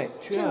受委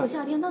屈。这个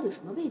夏天到底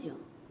什么背景？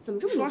怎么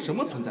这么刷什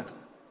么存在感？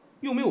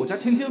又没有我家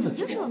天天粉丝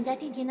多。就是我们家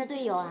天天的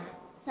队友啊，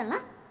粉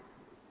了。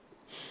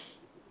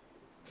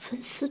粉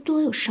丝多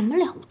有什么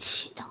了不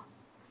起的？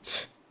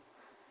切。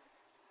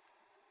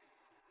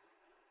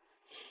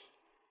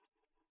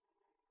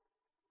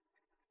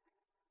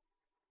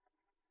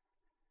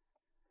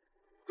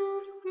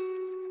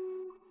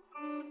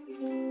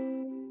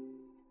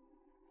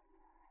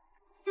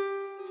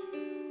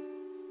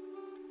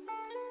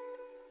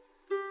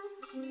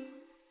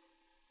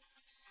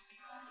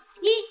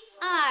1、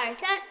2、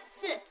3、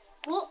4、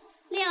5、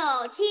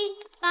6、7、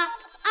8、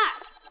2、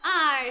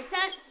2、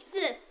3、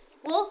4、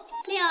5、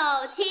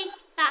6、7、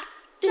8、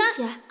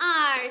3、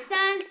2、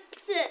3、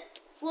4、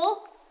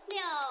5、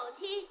6、7、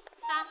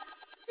8、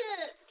4、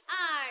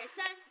2、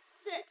3、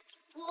4、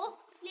5、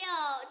6、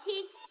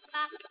7、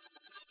8、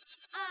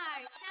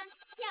2、3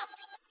跳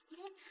，5、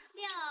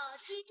6、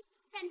7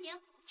暂停，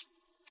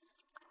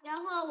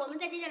然后我们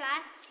再接着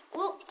来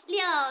，5、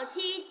6、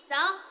7走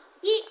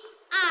，1、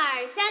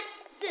2、3、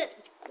4、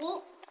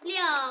5、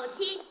6、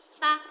7、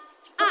8、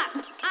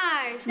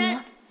2、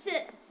3、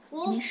4、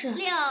5、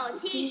6、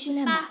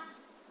7、8。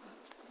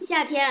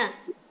夏天，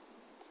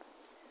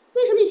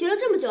为什么你学了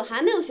这么久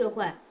还没有学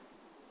会？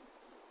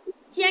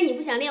既然你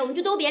不想练，我们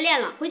就都别练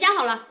了，回家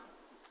好了。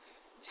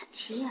佳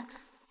琪，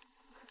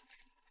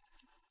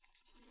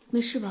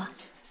没事吧？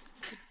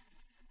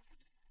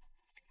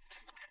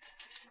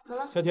好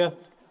了。夏天，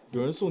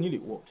有人送你礼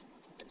物。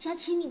佳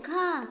琪，你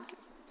看，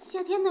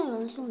夏天都有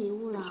人送礼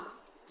物了，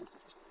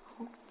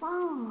好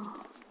棒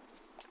啊！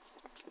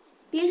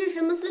别是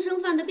什么私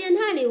生饭的变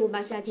态礼物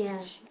吧，夏天？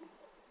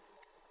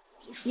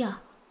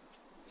呀，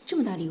这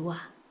么大礼物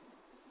啊！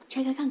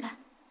拆开看看。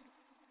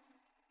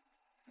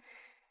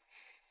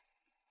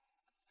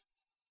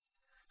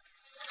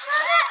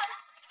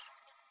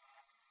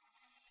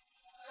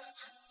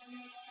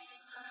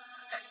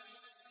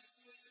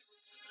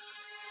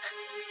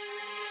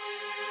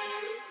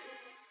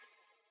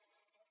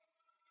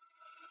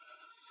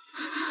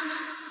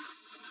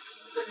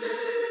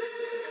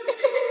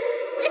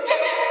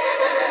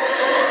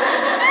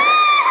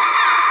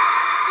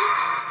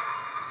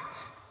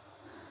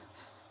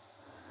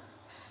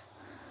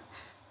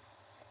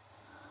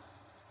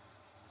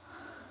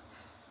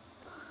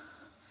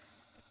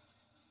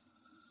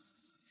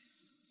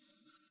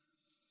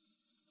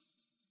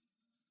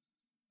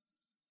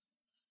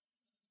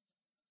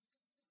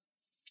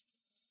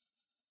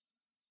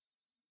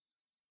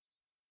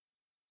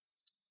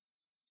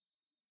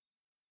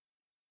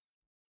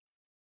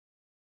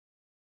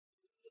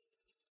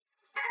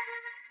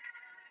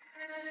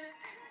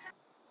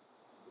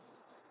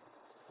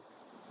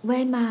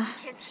喂，妈。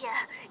天天，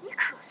你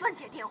可算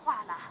接电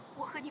话了，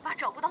我和你爸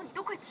找不到你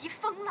都快急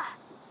疯了。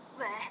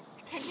喂，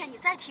天天，你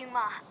在听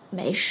吗？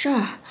没事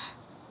儿，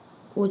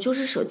我就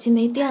是手机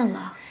没电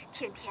了。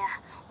天天，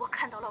我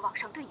看到了网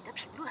上对你的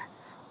评论，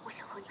我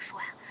想和你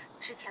说呀，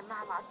之前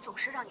妈妈总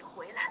是让你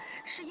回来，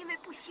是因为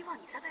不希望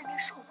你在外面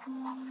受苦。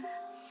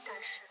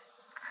但是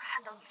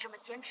看到你这么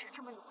坚持，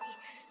这么努力，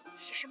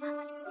其实妈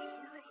妈挺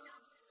欣慰的。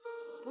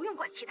不用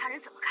管其他人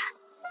怎么看，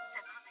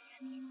在妈妈眼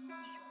里，你永远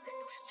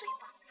都是最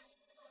棒的。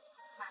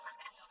妈妈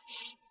看到了你，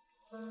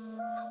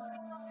妈妈看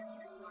到自己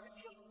的女儿这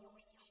么优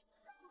秀，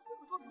有这么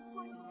多人关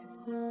注着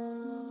她，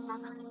妈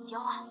妈很骄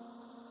傲。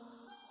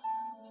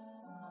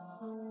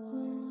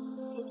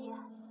天天，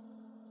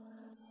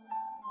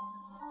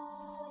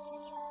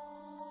天天，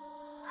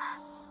哎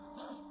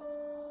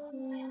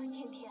呀，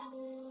天天，你别哭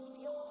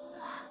啊！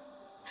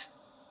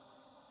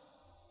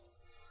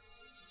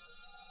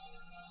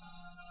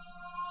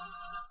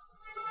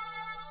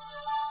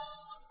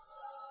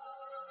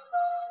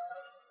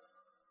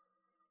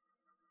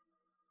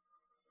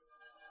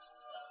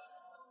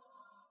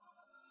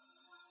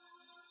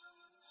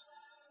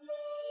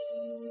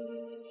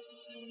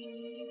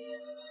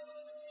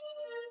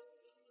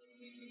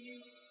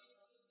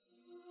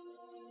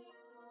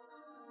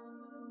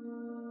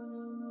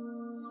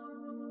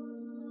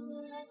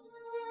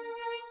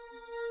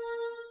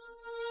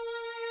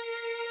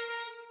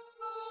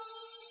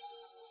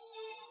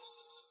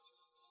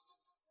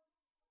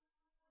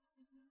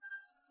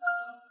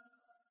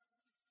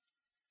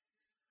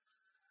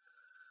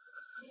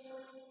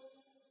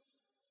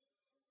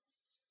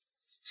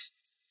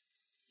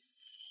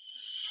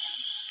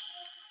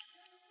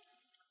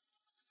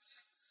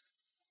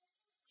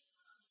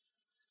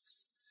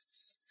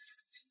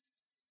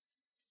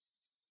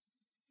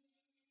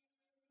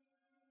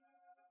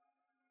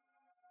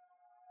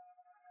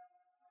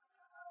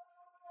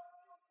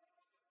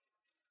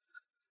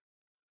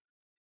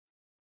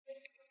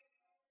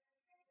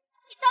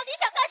你到底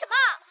想干什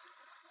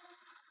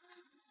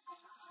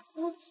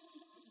么？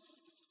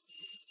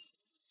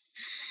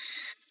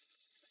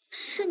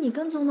是你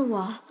跟踪的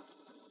我。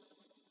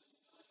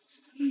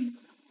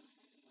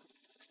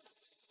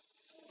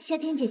夏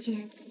天姐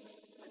姐，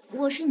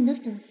我是你的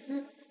粉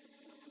丝，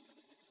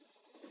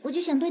我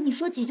就想对你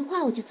说几句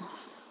话，我就走了。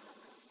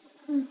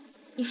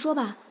你说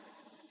吧。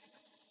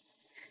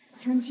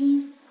曾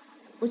经，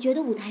我觉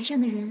得舞台上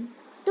的人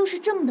都是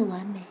这么的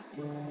完美，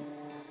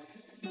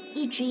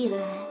一直以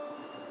来，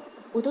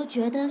我都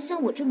觉得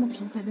像我这么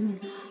平凡的女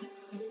孩，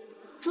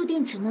注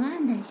定只能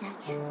黯淡下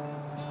去，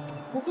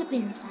不会被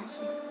人发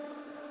现。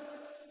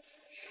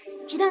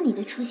直到你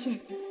的出现，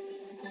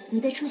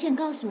你的出现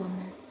告诉我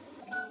们，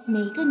每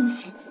一个女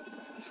孩子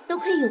都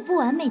可以有不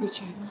完美的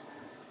权利，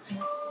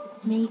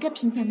每一个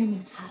平凡的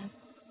女孩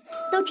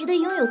都值得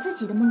拥有自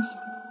己的梦想。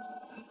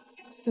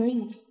所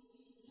以，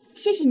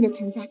谢谢你的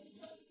存在。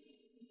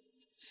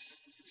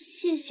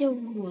谢谢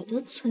我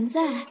的存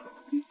在。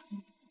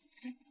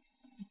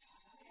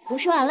我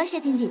说完了，夏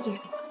天姐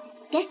姐，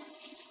给，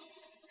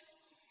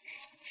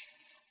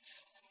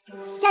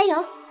加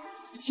油，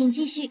请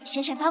继续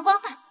闪闪发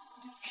光吧。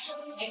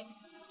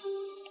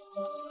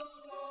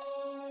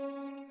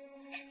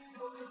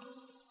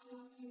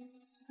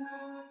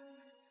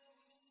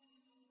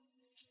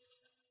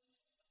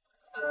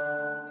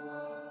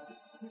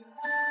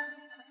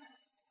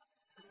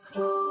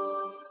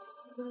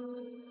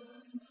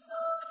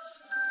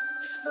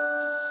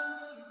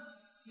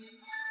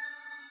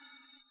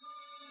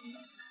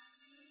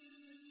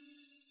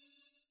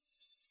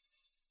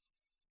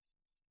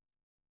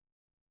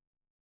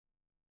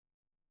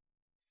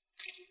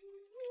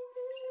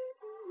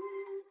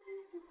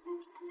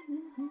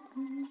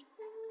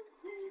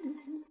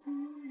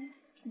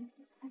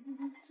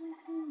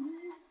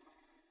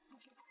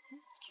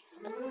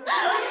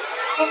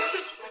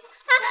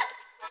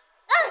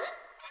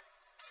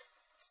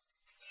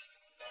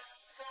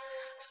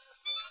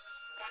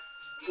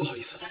不好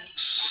意思，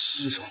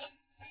失手了。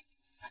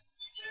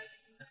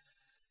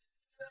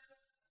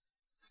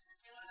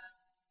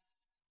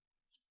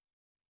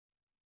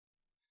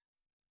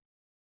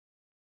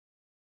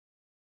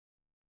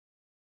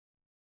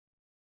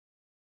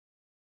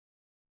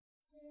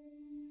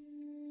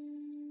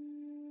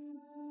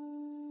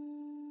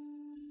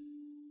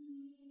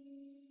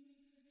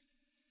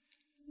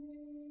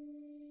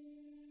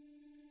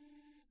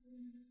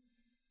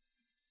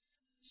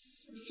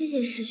谢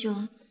谢师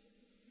兄。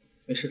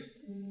没事。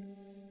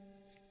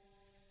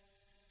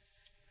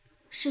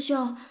师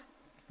兄，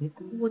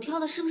我跳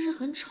的是不是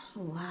很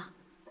丑啊？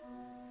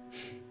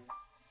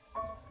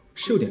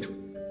是有点丑。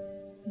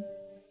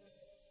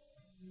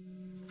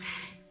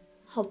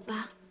好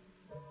吧。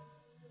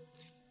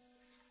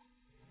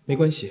没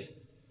关系，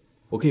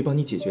我可以帮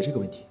你解决这个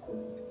问题。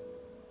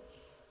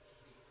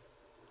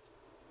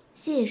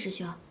谢谢师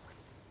兄。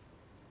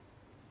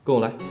跟我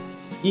来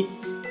，1、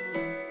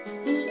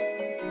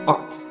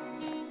2、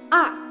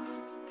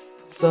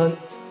3、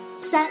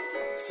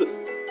4。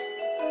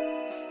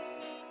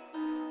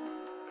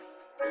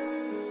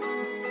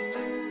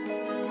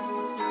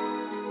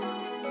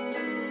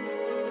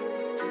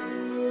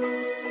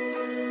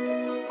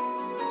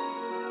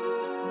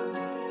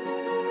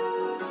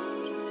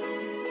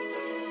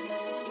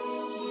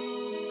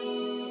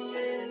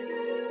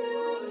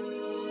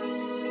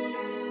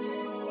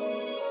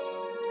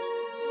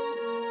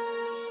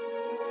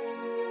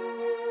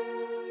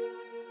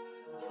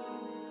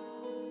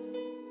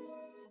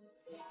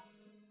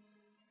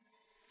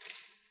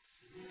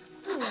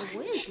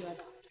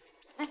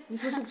你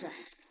说是不是？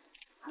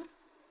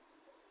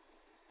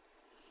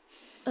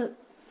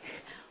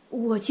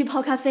我去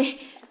泡咖啡。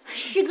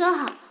师哥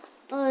好。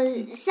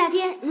夏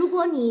天，如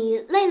果你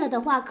累了的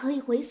话，可以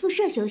回宿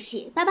舍休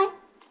息。拜拜。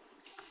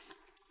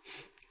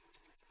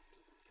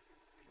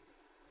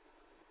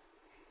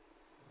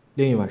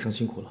练一晚上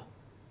辛苦了，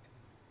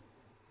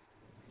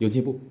有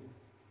进步，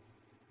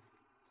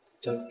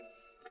加油！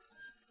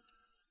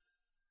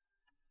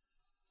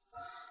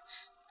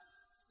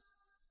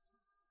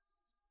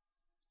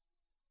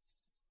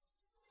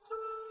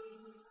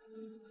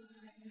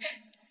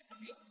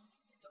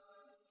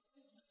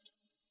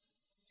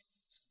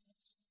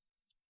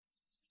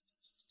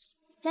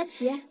佳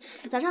琪，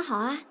早上好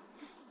啊！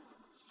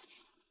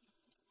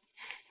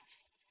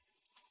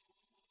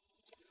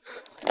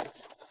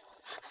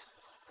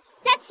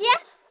佳琪，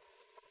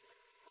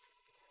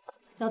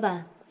老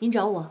板，您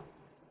找我？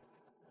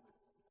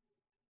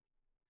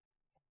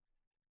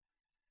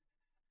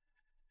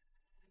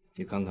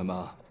你看看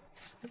吧，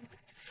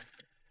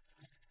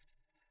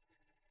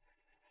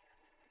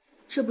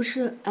这不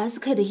是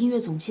SK 的音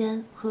乐总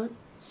监和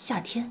夏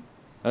天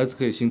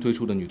SK 新推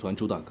出的女团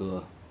主打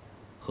歌。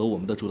和我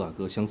们的主打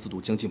歌相似度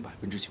将近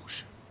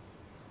90%，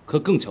可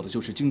更巧的就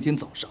是今天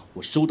早上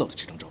我收到了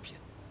这张照片。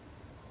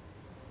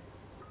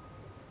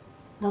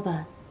老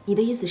板，你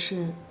的意思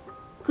是，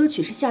歌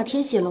曲是夏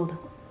天泄露的？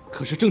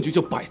可是证据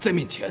就摆在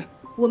面前。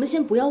我们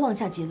先不要妄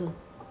下结论，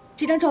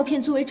这张照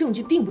片作为证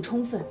据并不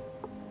充分。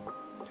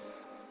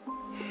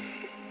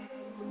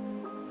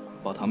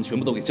把他们全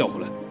部都给叫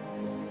回来，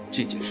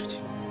这件事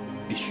情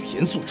必须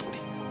严肃处理。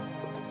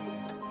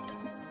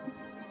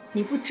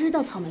你不知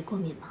道草莓过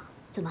敏吗？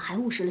怎么还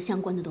误食了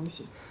相关的东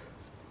西？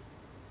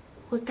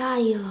我大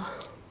意了，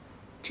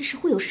这是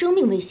会有生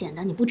命危险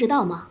的，你不知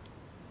道吗？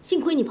幸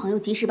亏你朋友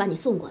及时把你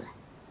送过来，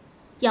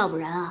要不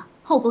然啊，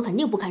后果肯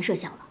定不堪设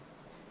想了。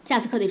下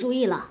次可得注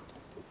意了。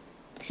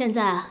现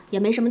在也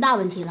没什么大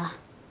问题了，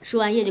输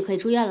完液就可以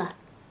出院了。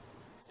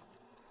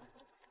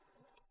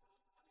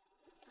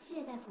谢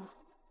谢大夫。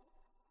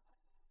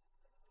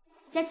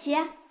佳琪，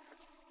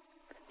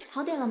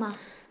好点了吗？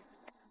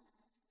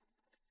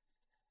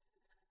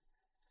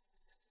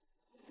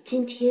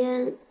今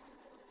天，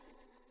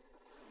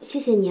谢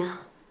谢你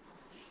啊。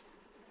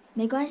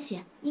没关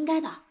系，应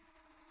该的。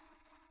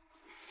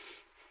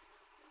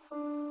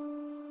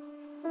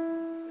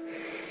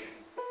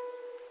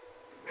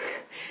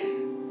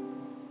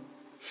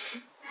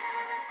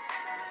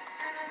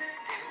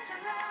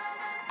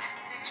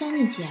詹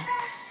妮姐，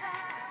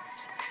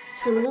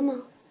怎么了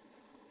吗？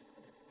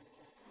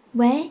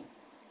喂，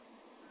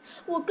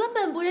我根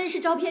本不认识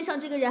照片上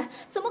这个人，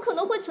怎么可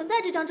能会存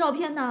在这张照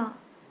片呢？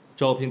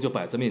照片就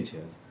摆在面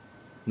前，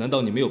难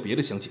道你没有别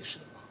的想解释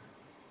的吗？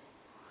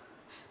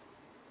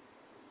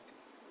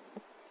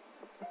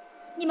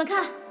你们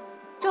看，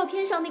照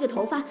片上那个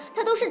头发，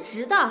它都是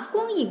直的，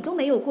光影都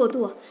没有过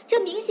渡，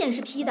这明显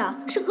是 P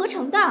的，是合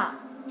成的。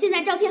现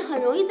在照片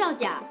很容易造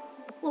假，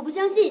我不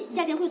相信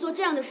夏天会做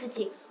这样的事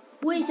情。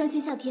我也相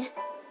信夏天，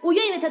我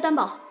愿意为他担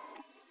保。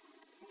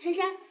珊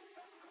珊，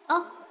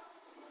哦，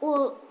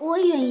我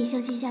也愿意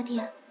相信夏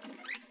天。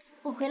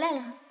我回来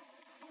了，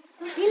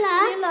林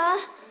岚，林岚。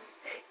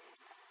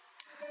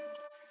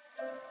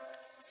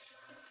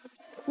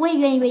我也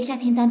愿意为夏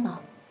天担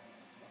保。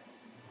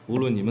无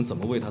论你们怎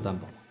么为他担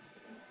保，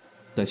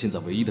但现在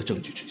唯一的证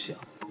据指向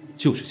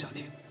就是夏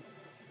天。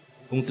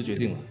公司决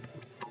定了，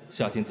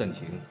夏天暂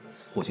停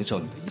火星少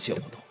女的一切活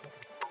动。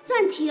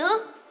暂停？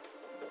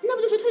那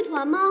不就是退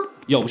团吗？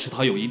要不是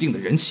他有一定的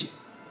人气，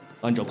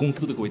按照公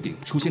司的规定，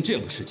出现这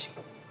样的事情，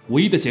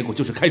唯一的结果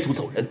就是开除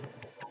走人。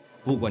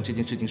不管这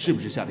件事情是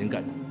不是夏天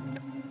干的，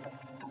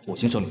火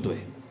星少女队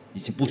已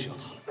经不需要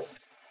他了。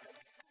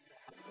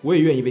我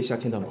也愿意为夏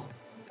天担保。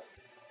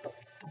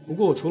不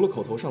过我除了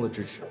口头上的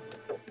支持，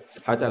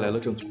还带来了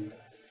证据。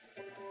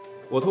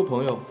我托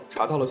朋友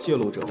查到了泄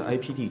露者的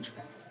IP 地址，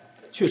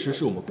确实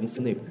是我们公司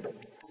内部人，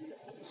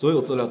所有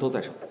资料都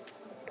在上面。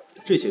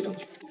这些证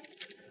据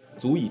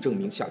足以证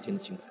明夏天的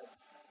清白。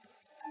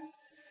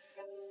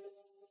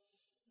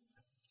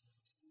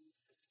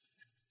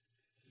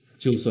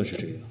就算是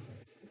这样，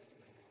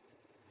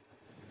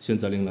现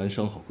在林岚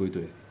伤好归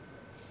队，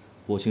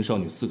火星少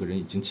女4个人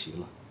已经齐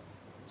了，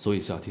所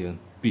以夏天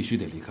必须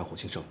得离开火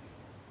星少女。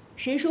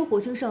谁说火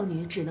星少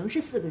女只能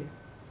是4个人？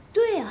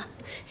对呀，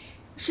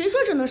谁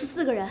说只能是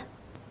4个人？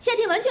夏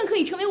天完全可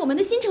以成为我们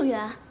的新成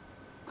员。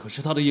可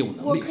是他的业务能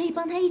力，我可以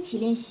帮他一起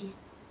练习。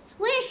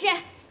我也是。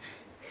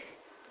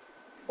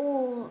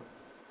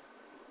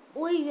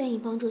我也愿意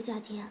帮助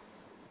夏天。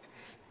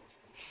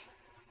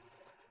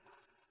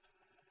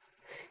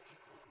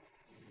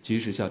即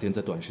使夏天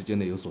在短时间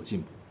内有所进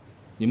步，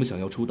你们想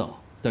要出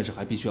道，但是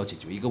还必须要解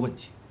决一个问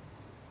题：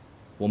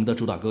我们的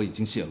主打歌已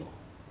经泄露，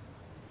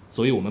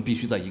所以我们必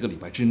须在1个礼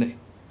拜之内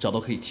找到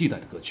可以替代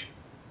的歌曲，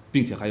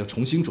并且还要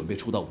重新准备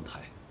出道舞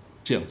台。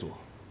这样做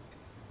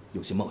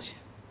有些冒险，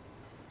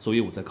所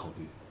以我在考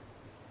虑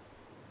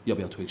要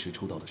不要推迟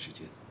出道的时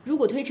间。如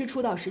果推迟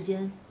出道时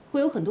间，会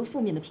有很多负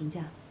面的评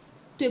价，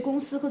对公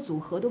司和组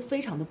合都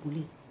非常的不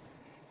利。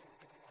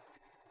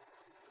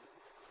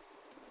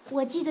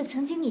我记得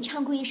曾经你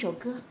唱过一首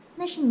歌，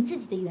那是你自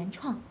己的原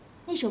创，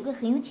那首歌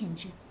很有潜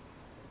质。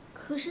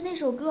可是那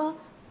首歌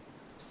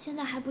现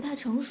在还不太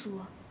成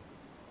熟，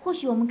或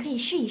许我们可以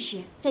试一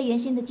试，在原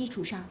先的基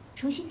础上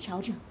重新调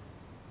整。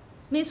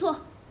没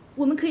错，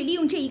我们可以利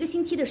用这1个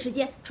星期的时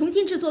间，重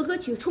新制作歌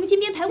曲，重新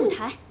编排舞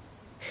台。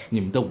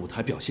你们的舞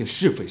台表现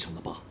是非常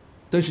的棒，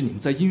但是你们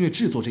在音乐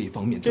制作这一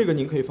方面，这个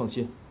您可以放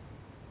心，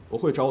我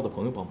会找我的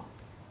朋友帮忙，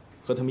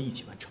和他们一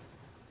起完成。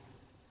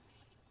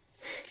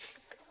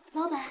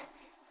老板，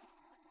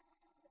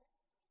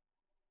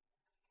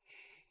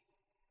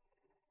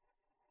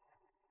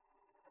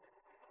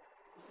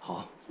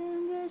好。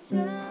整个夏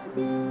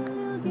天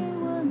留给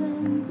我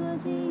们做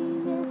纪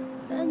念，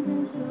翻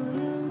看所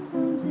有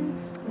从前，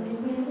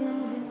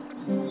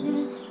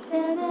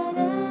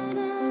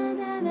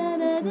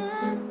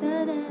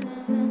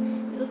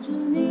留住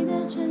你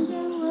的纯真，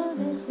我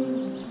的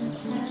心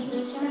还有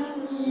笑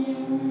脸。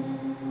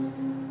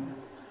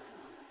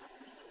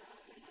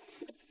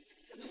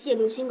泄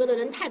露新歌的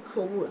人太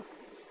可恶了，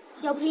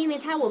要不是因为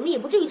他，我们也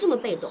不至于这么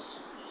被动。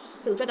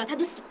被我抓到他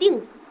就死定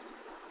了。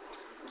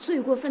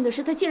最过分的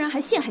是，他竟然还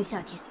陷害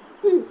夏天，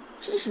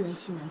真是人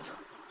心难测，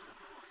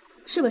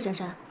是吧，珊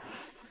珊？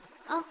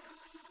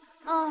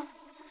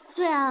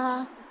对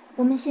啊，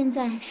我们现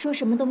在说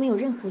什么都没有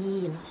任何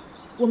意义了。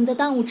我们的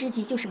当务之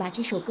急就是把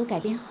这首歌改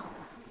编好。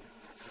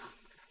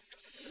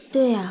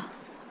对呀，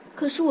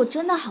可是我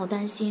真的好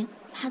担心，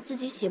怕自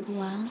己写不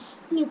完。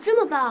你这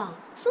么棒，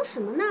说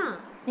什么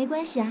呢？没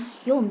关系啊，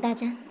有我们大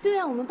家。对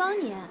啊，我们帮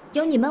你。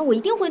有你们，我一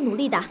定会努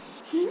力的。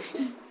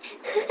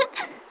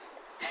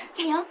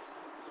加油！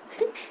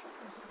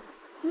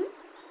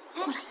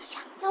过来一下，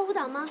跳舞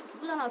蹈吗？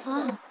舞蹈老师。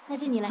那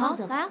就你来负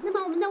责吧。那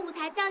么我们的舞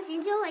台造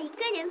型就我一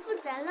个人负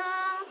责喽，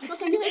我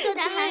肯定会做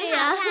得很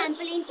好看，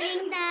布灵布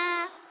灵的。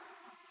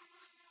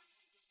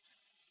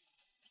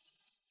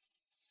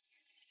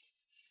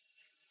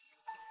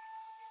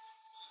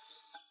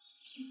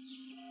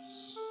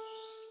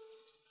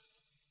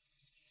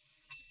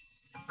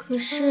可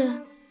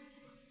是，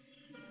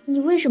你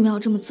为什么要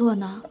这么做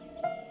呢？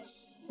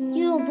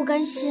因为我不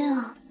甘心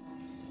啊！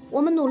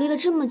我们努力了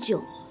这么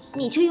久，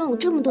你却拥有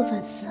这么多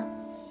粉丝。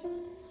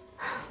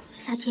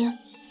夏天，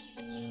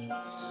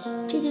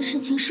这件事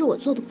情是我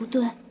做的不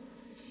对，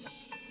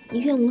你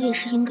怨我也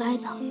是应该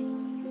的。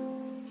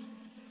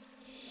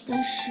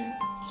但是，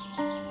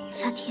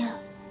夏天，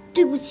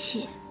对不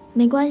起。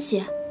没关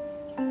系，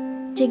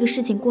这个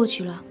事情过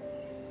去了，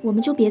我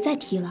们就别再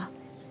提了。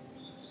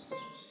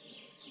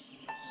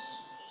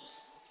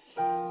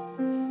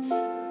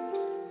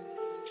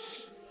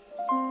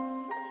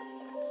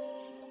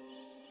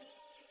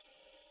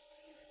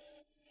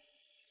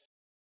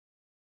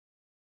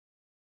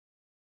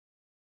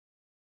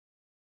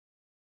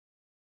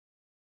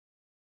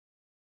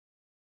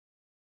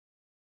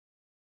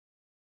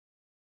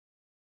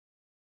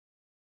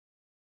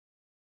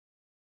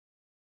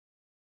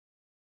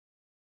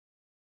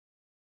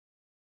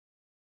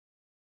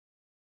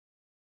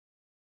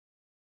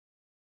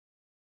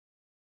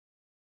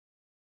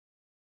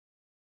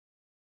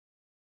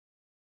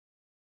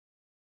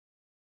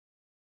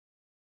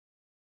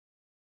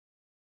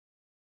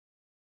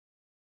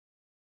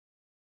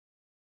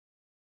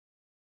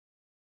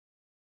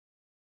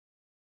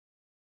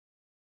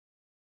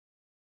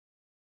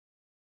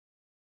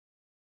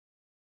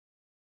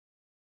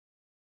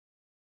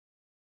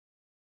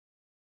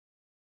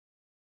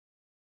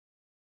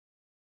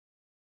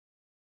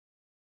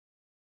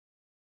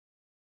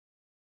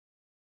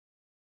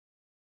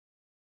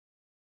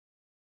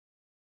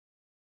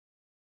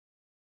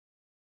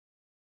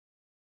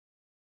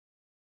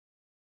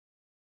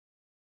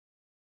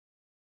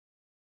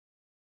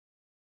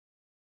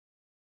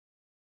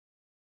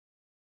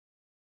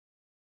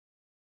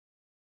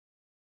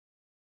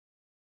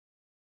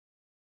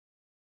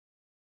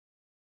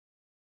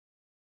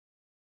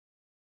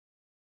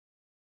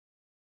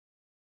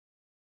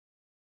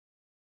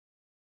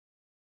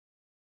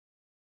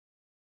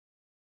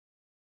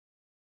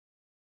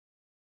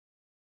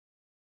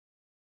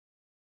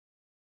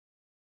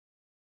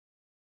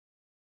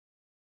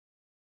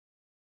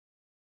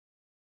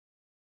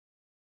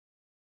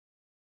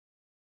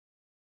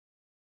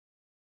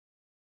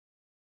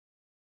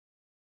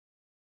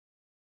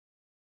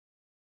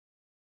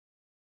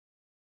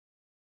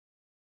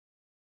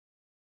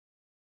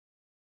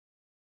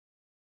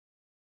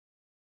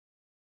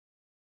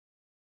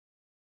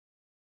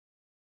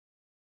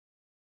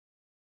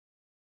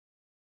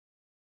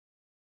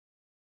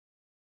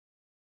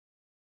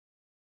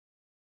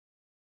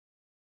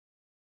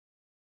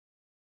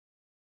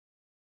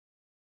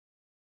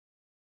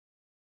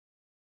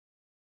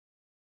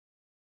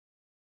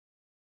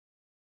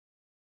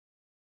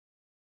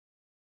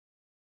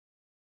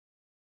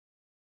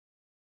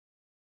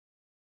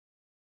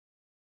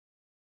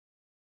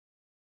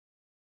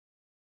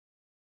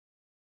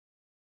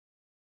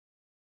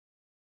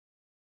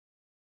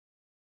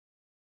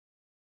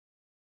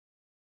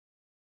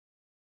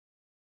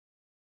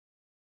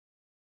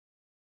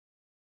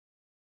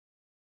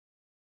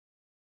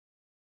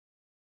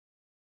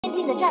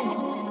的站着。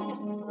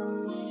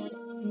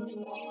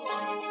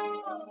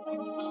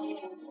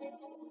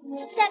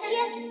夏天，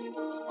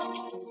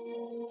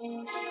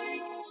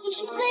你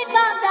是最棒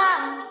的。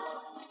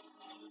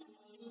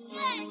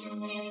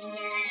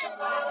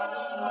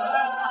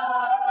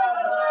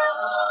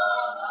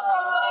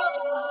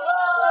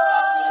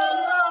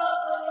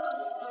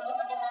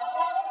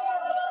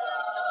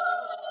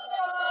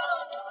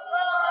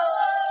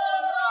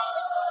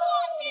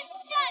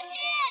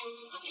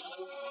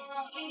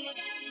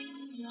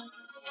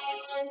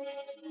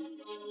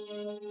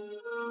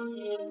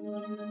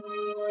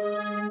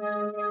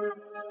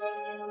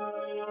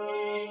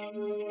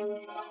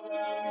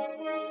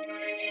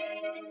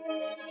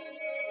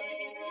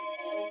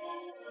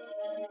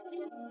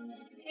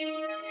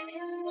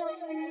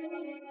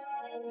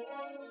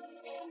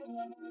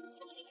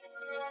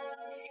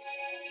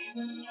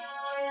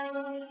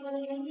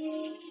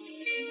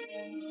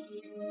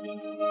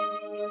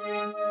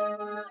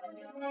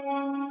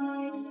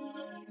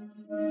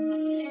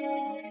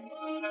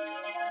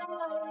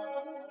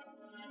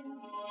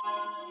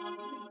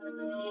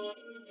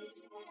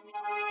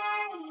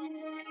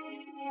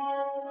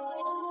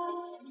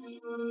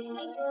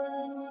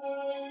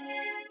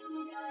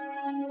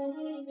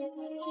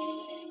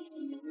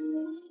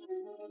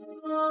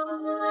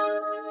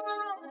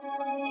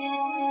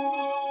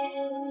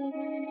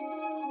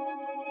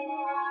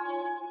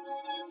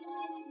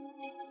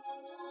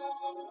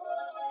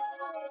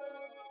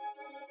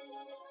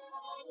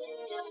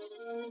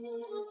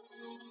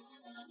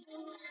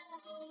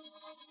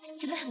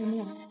准备好了没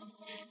有？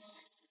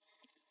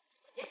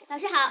老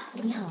师好。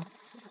你好。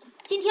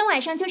今天晚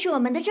上就是我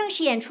们的正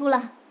式演出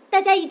了，大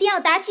家一定要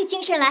打起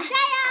精神来！加油！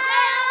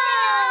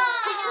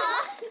加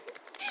油！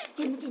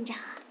紧不紧张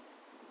啊？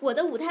我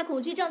的舞台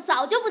恐惧症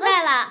早就不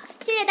在了。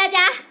谢谢大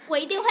家，我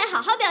一定会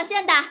好好表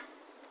现的。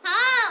好，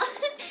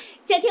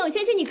夏天，我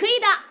相信你可以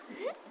的。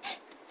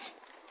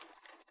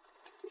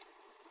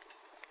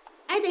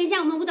哎，等一下，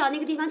我们舞蹈那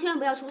个地方千万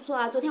不要出错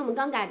啊！昨天我们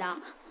刚改的。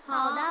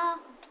好的。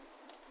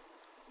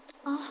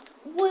啊，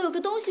我有个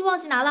东西忘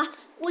记拿了，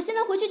我现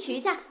在回去取一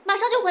下，马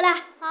上就回来。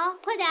好，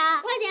快点啊！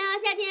快点啊，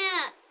夏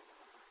天！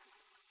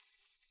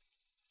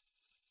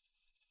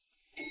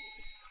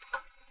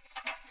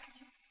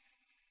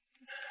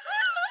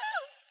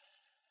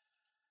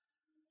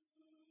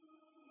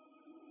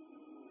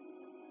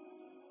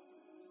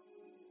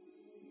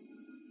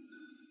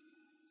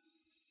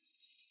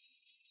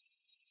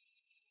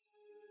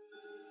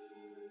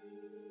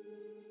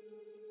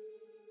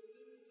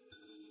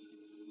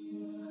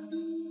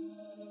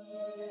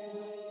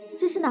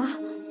这是哪？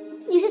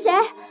你是谁？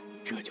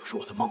这就是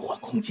我的梦幻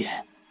空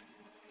间，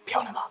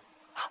漂亮吧？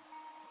啊，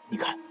你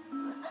看，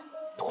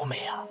多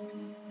美啊！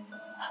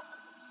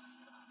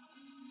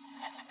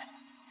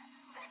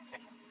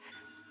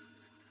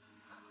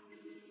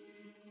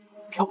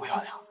漂不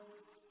漂亮？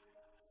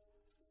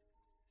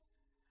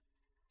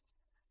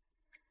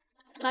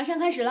马上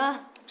开始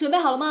了，准备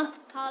好了吗？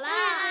好啦。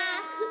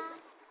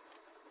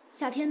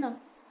夏天呢？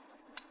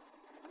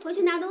回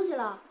去拿东西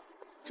了。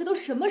这都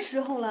什么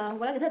时候了？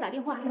我来给他打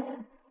电话。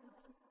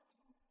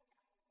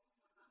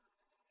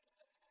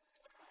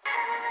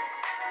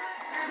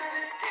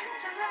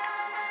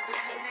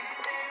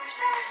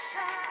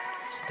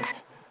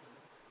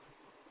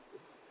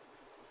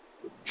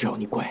只要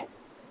你乖，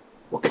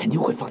我肯定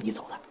会放你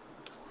走的。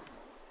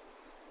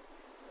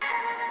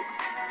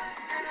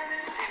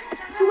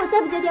如果再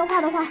不接电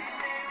话的话，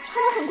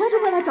他们很快就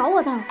会来找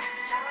我的。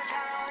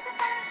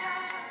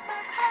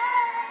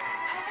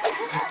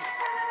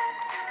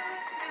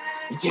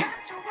你接，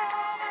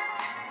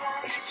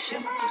但是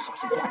千万别耍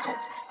什么花招。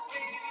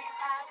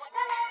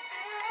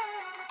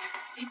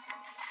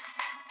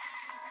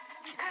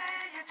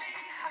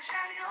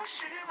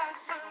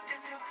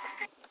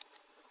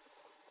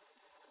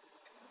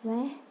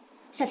喂，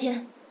夏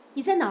天，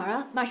你在哪儿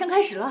啊？马上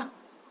开始了。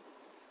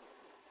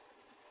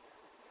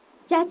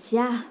佳琪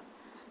啊，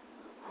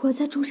我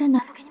在中山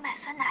南路给你买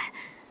酸奶。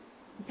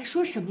你在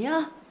说什么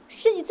呀？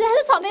是你最爱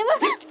的草莓味。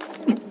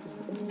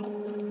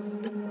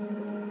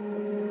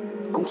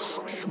跟我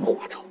耍什么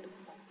花招？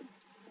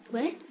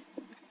喂，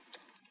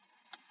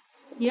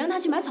你让他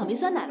去买草莓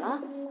酸奶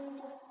了？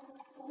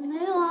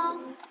没有啊，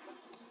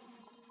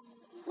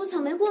我草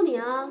莓过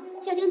敏啊，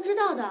夏天知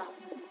道的。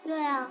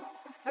对啊，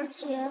而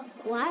且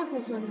我爱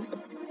喝酸奶。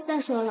再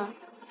说了，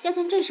夏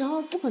天这时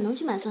候不可能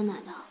去买酸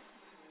奶的。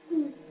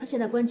他现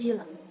在关机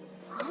了。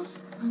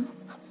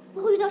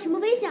我会遇到什么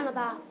危险了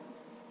吧？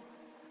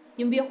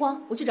你们别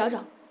慌，我去找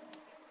找。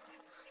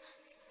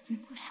怎么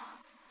回事？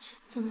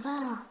怎么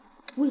办啊？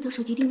我有的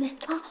手机定位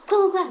啊！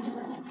快快快！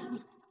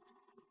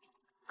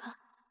看，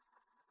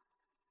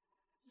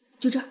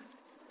就这儿，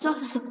走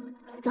走走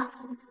走。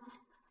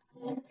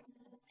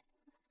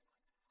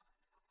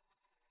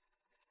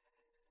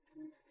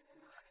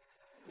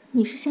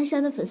你是珊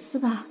珊的粉丝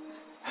吧？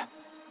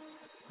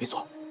没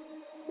错，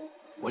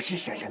我是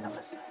珊珊的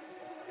粉丝，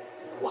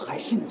我还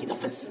是你的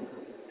粉丝。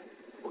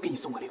我给你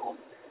送个礼物，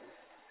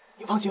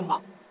你放心了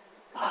吧？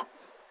啊？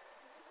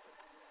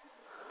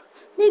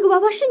那个娃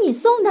娃是你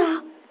送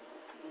的？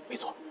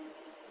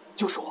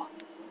就是我，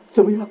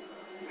怎么样？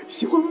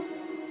喜欢吗？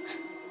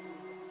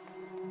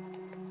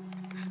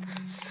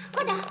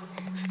快点，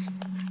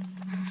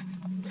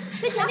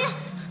在前面！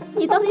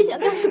你到底想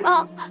干什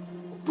么？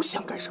我不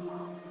想干什么，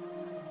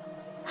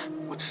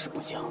我只是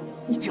不想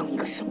你这样一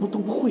个什么都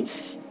不会的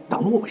人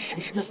挡了我们珊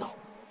珊的道。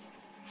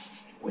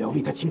我要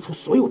为她清除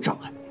所有障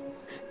碍。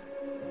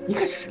一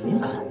开始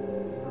林岚，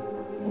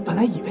我本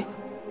来以为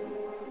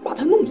把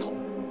她弄走，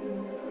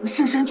那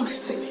珊珊就是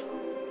C 位了，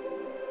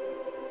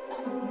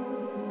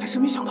但是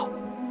没想到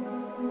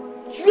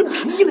居然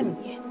便宜了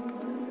你。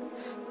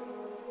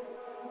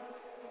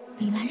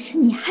林岚是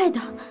你害的。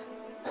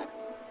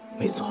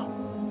没错，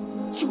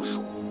就是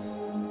我。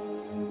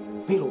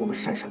为了我们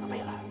珊珊的未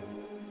来，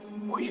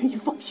我愿意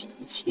放弃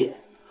一切。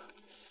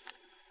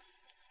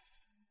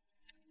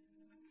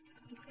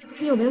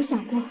你有没有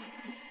想过，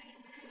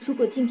如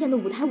果今天的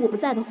舞台我不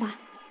在的话，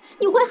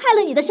你会害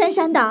了你的珊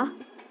珊的？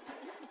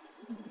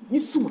你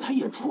4舞台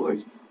演出而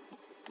已，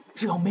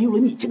只要没有了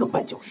你这个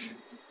绊脚石，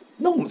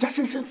那我们家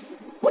珊珊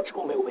不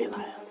愁没有未来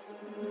啊！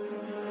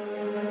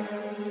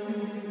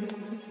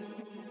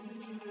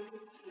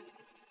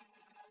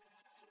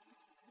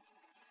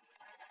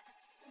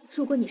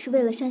如果你是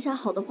为了珊珊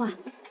好的话，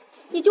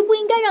你就不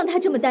应该让她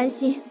这么担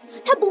心，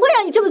她不会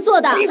让你这么做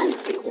的。别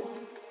废话，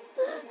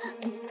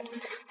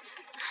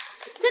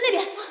在那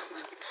边，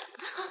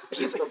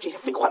别再用这些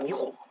废话迷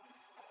惑我，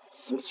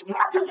心胸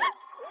马正。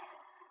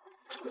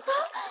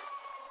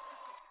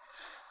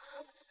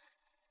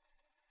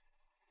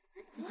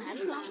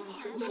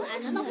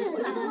难道不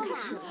打开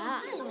始了？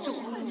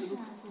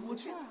我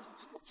去，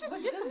这个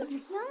人怎么偏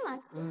了？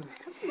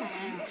他不来啊！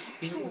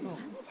别说到，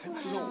还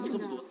知道我们这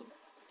么多。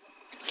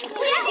不要这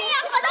样，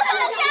把他放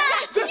下！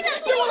你冷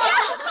静一点，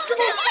放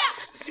下！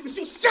心胸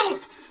瞎了！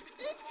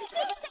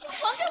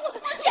还给我，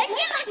往前一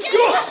冷静！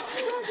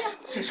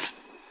珊珊，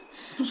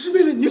都是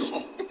为了你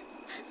好。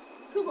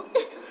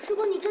如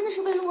果你真的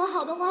是为了我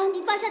好的话，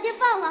你把夏天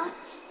放了。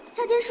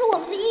夏天是我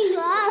们的一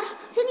员，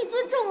请你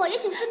尊重我，也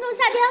请尊重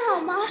夏天好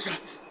吗？珊珊，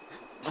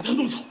把他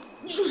弄走，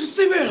你就是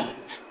C 位了。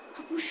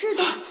不是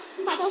的，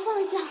你把刀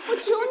放下，我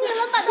求你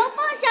了，把刀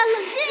放下，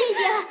冷静一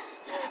点。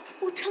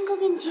我唱歌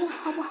给你听，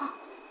好不好？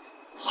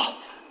好，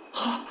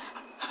好。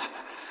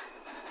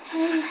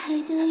黑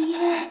黑的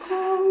夜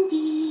空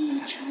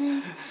低垂，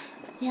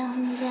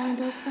亮亮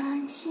的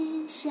繁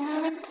星下。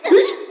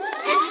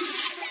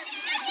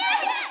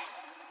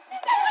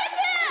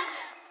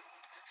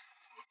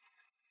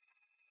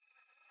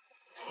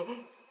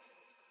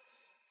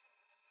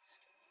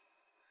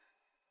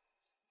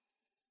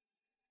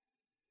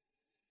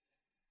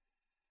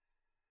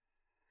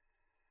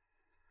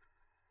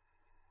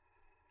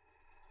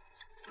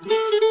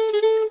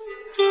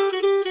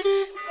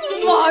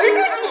你玩啊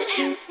你！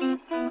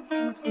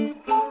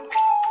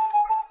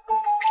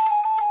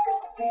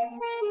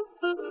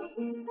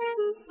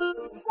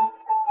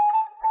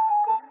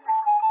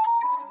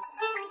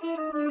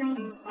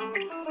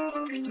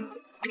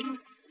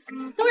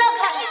都让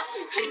开！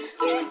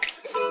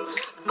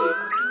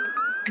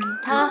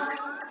他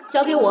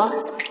交给我，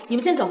你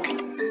们先走。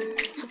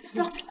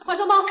走，化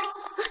妆包，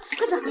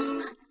快走。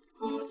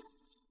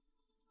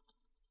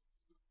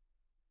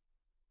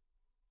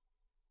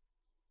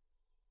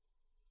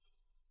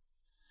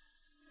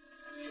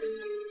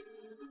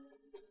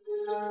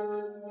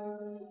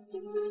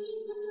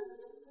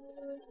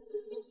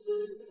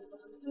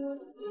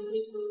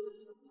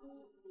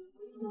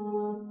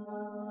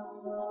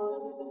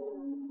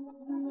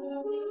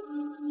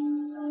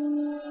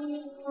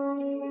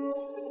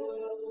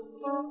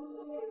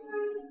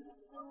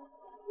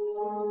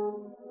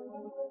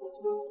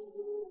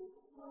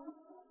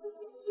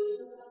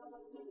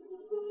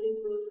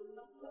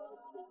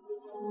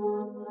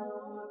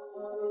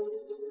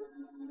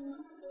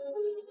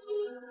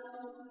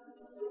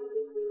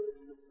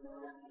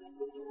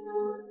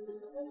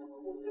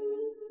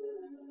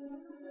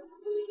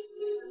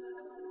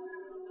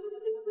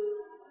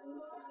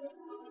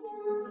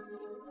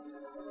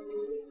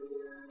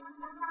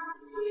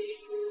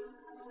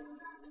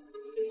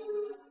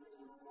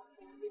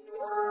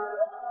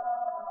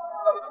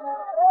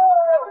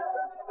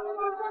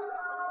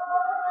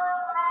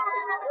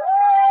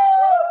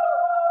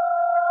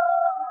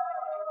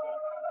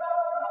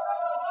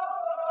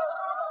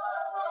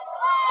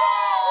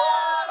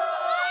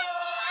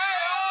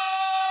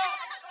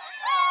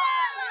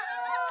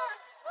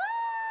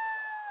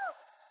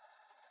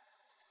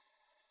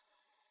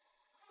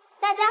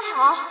大家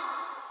好，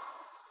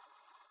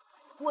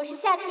我是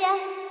夏天。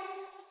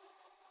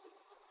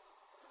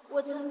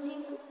我曾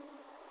经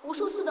无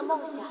数次的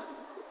梦想，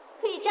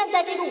可以站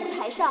在这个舞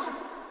台上。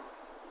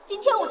今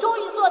天我终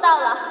于做到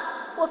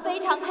了，我非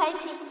常开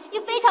心，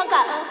也非常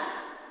感恩。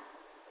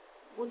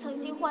我曾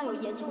经患有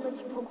严重的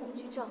镜头恐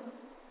惧症，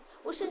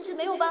我甚至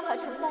没有办法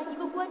承担一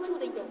个观众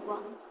的眼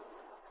光。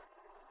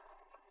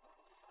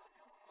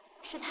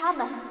是他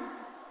们，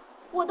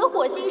我的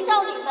火星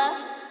少女们，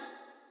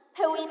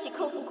陪我一起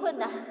克服困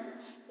难，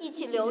一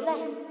起流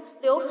泪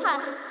流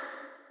汗，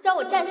让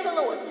我战胜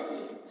了我自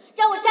己，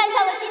让我站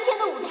上了今天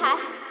的舞台。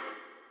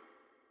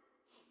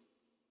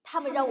他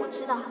们让我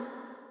知道，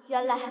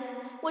原来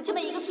我这么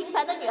一个平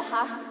凡的女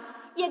孩，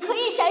也可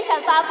以闪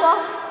闪发光。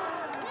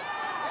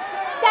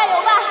加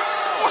油吧，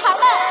女孩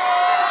们！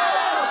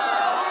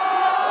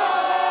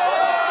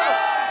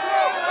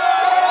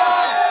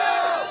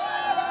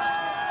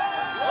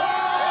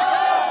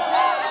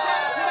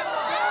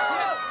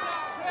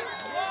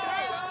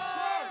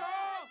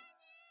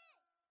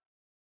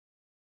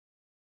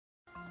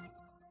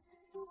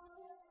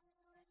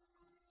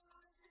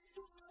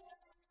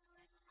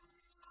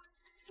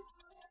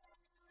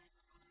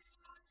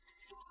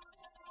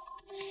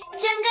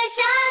整个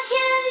夏天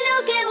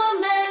留给我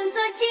们做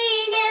纪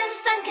念，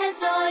翻看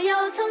所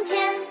有从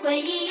前，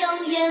回忆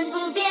永远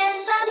不变，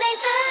把每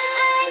份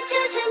爱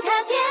折成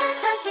卡片，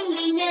藏心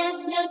里面，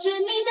留住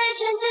你的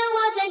纯真，我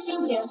的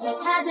心愿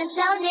和他的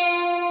笑脸。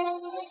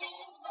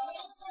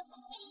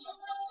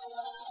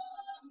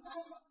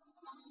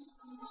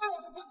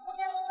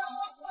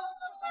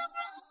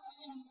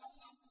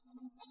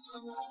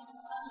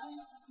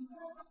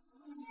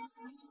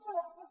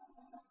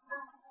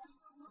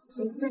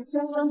谁的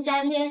春风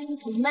带脸，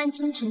涂满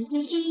青春第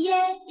一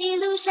页，一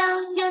路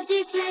上有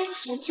几次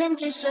是牵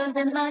着手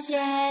的冒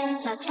险，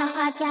悄悄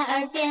话在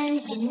耳边，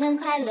也能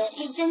快乐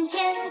一整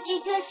天，一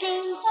颗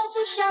心仿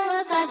佛上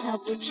了发条，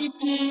不知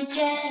疲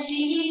倦。记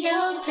忆留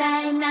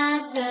在那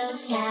个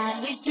下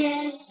雨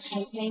天，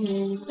谁陪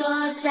你躲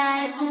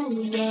在屋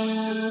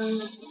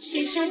檐？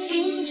谁说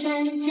青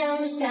春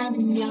就像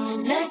游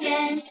乐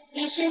园，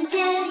一瞬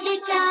间一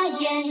眨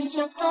眼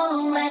就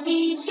过完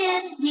一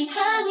天，你和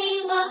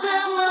你，我和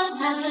我，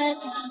他和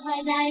他，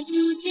还来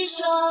不及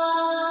说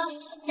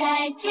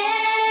再见。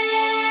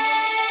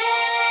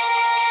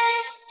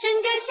整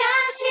个夏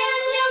天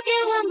留给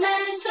我们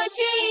做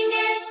纪念，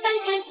翻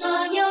看所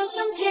有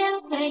从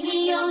前，回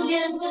忆永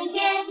远不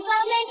变，把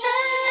每份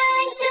爱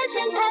折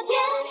成卡片，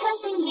藏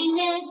心里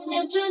面，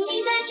留住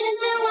你的纯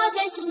真，我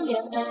的心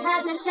愿和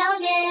他的笑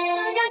脸，就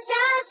让夏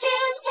天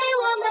陪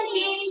我们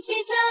一起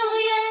走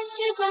远，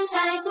时光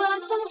踩过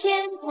从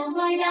前，默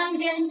默让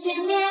人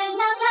眷恋，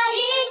哪怕一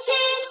起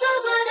做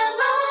过的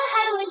梦还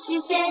未实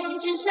现，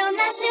至少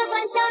那些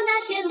欢笑，那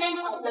些美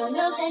好都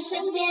留在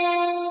身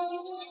边。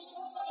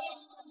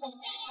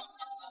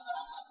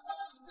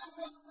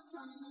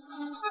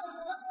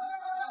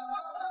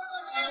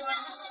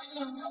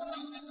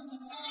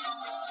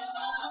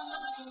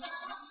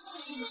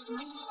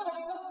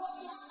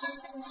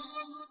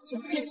就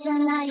刻在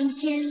那一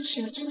天，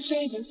守住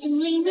谁的心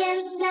里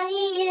面，那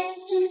一夜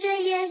睁着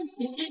眼，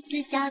第一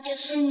次笑着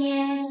10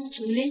年，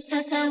初恋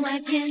和番外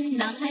篇，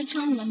脑海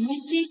重温了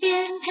几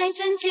遍，太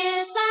真切，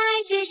把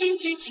爱写进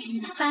剧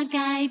情无法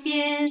改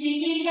变，记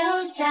忆留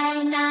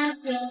在那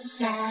个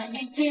下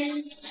雨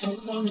天，谁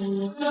陪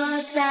你躲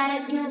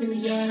在屋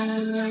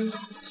檐？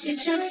谁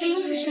说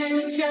青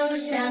春就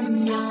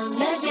像游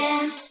乐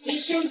园，一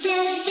瞬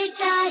间一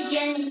眨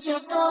眼就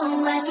过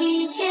完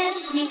一天，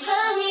你和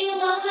你，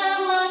我和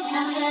我，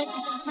他和他，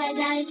还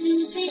来不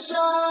及说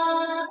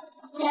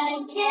再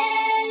见。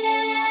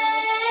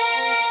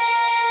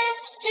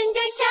整个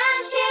夏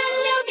天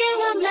留给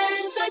我们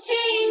做纪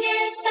念，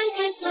翻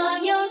看所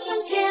有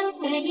从前，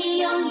回忆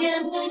永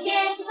远不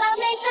变，把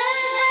每份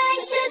爱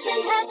折成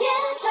卡片，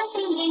藏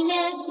心里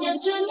面，留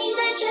住你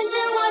的纯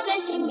真，我的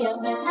心愿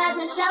和他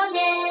的笑脸，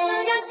就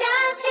让夏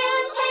天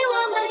陪我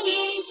们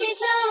一起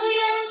走远，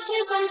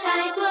时光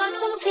踩过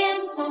从前，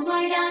默默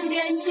让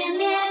人眷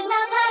恋，哪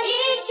怕一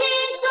起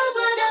做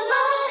过的梦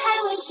还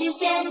未实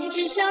现，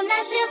至少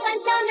那些欢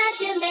笑，那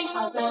些美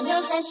好都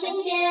留在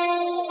身边。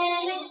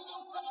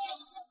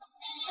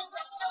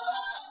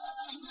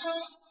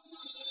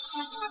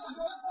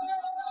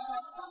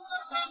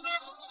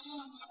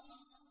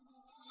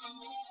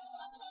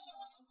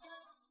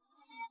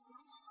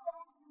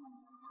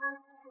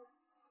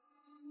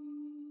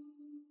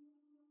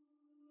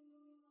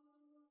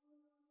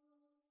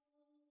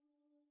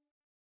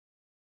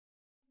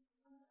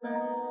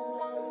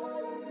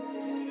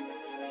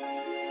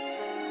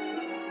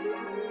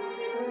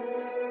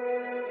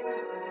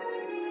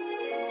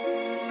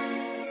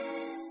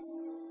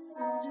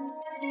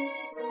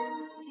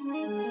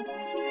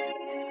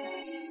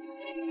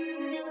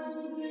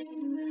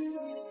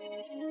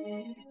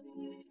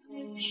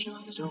手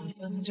中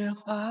捧着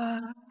花，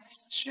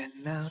喧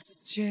闹的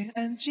街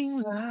安静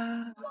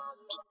了，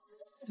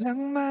浪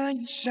漫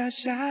一下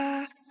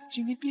下，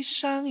请你闭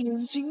上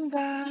眼睛吧。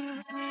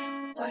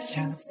花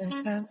香在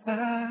散发，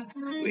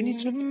为你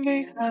准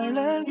备好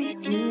了礼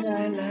物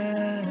来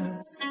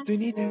了，对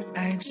你的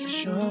爱只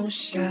收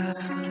下。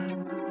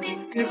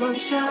月光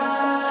下，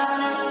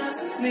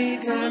你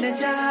的脸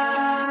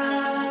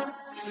颊，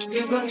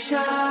月光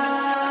下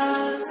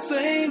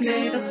最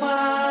美的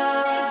花。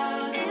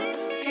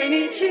给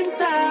你倾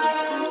倒，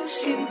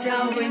心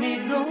跳为你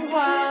融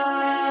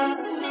化。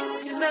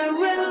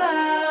Cinderella，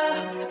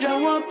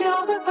 让我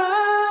表白吧。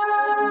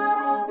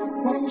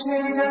风吹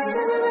着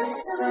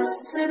丝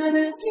丝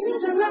的听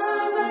着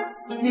啦，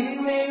你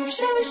为我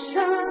闪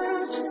闪，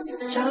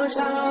悄悄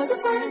地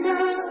烦恼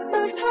的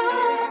他。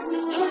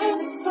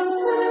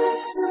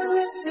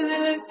丝丝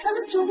看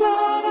着我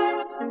吧，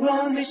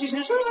我内心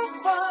深处的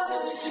话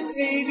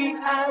 ，Baby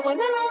I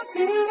wanna love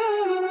you。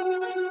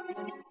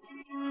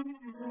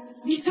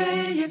你对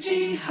眼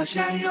睛好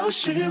像有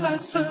10万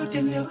伏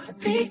电流，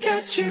皮卡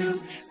丘，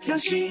让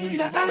心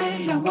让爱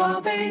让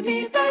我被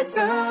你带走。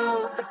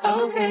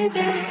Oh baby，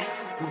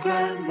 不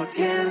管摩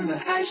天轮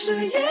还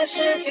是夜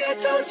市街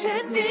头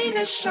牵你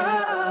的手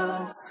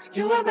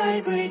 ，You are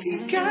my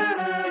pretty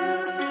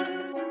girl。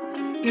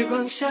月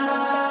光下，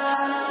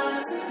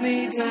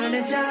你的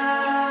脸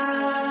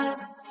颊，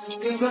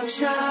月光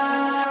下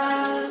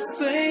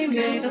最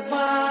美的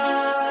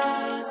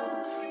花，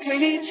为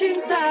你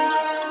倾倒，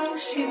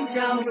心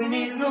跳为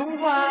你融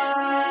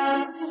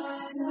化。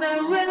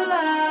Cinderella，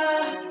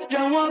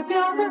 让我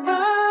表白吧。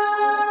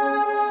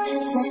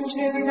风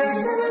吹的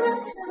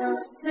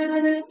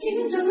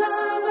听着浪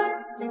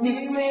漫，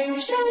你微微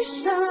笑一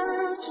笑，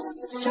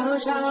悄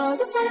悄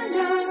地放着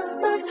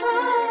my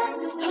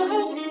heart。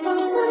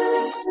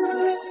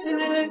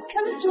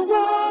看着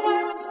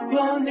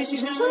我内心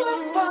深处的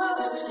话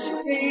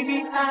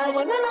 ，Baby I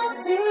wanna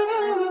love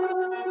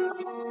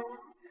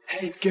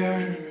you。Hey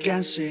girl，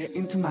 感谢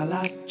Into my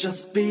life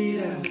just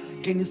be there，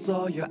 给你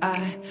所有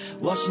爱，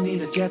我是你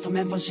的街头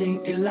面风信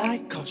依赖，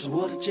靠着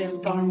我的肩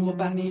膀，让我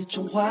把你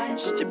宠坏，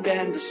世界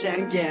变得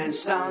鲜艳，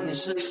向你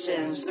实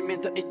现，身边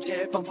的一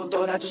切仿佛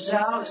都带着笑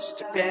脸，世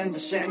界变得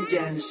鲜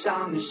艳，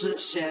向你实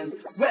现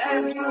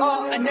 ，Wherever you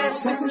are I never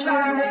stop。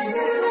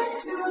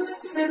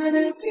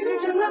听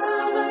着浪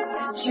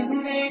漫，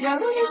心里跳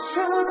动一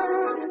声，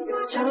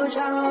悄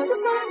悄地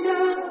放着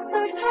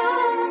my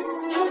heart。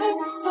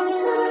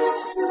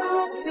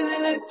撕裂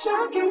了交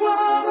给我，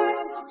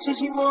相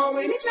信我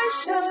为你展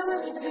现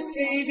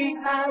 ，Baby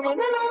I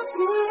wanna love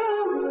you。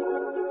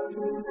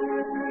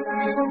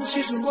风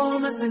吹着我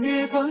们在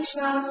月光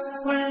下，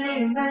温柔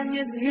也难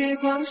掩在月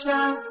光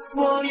下，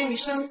我用一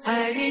生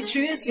爱你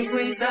去做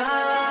回答。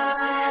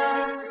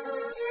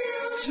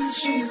情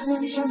绪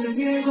很像在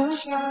月光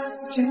下，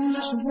牵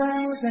着手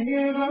漫舞在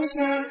月光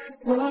下，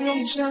我用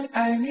一生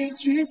爱你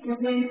去做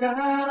回答。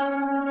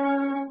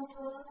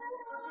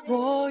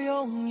我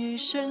用一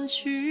生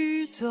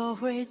去做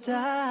回答。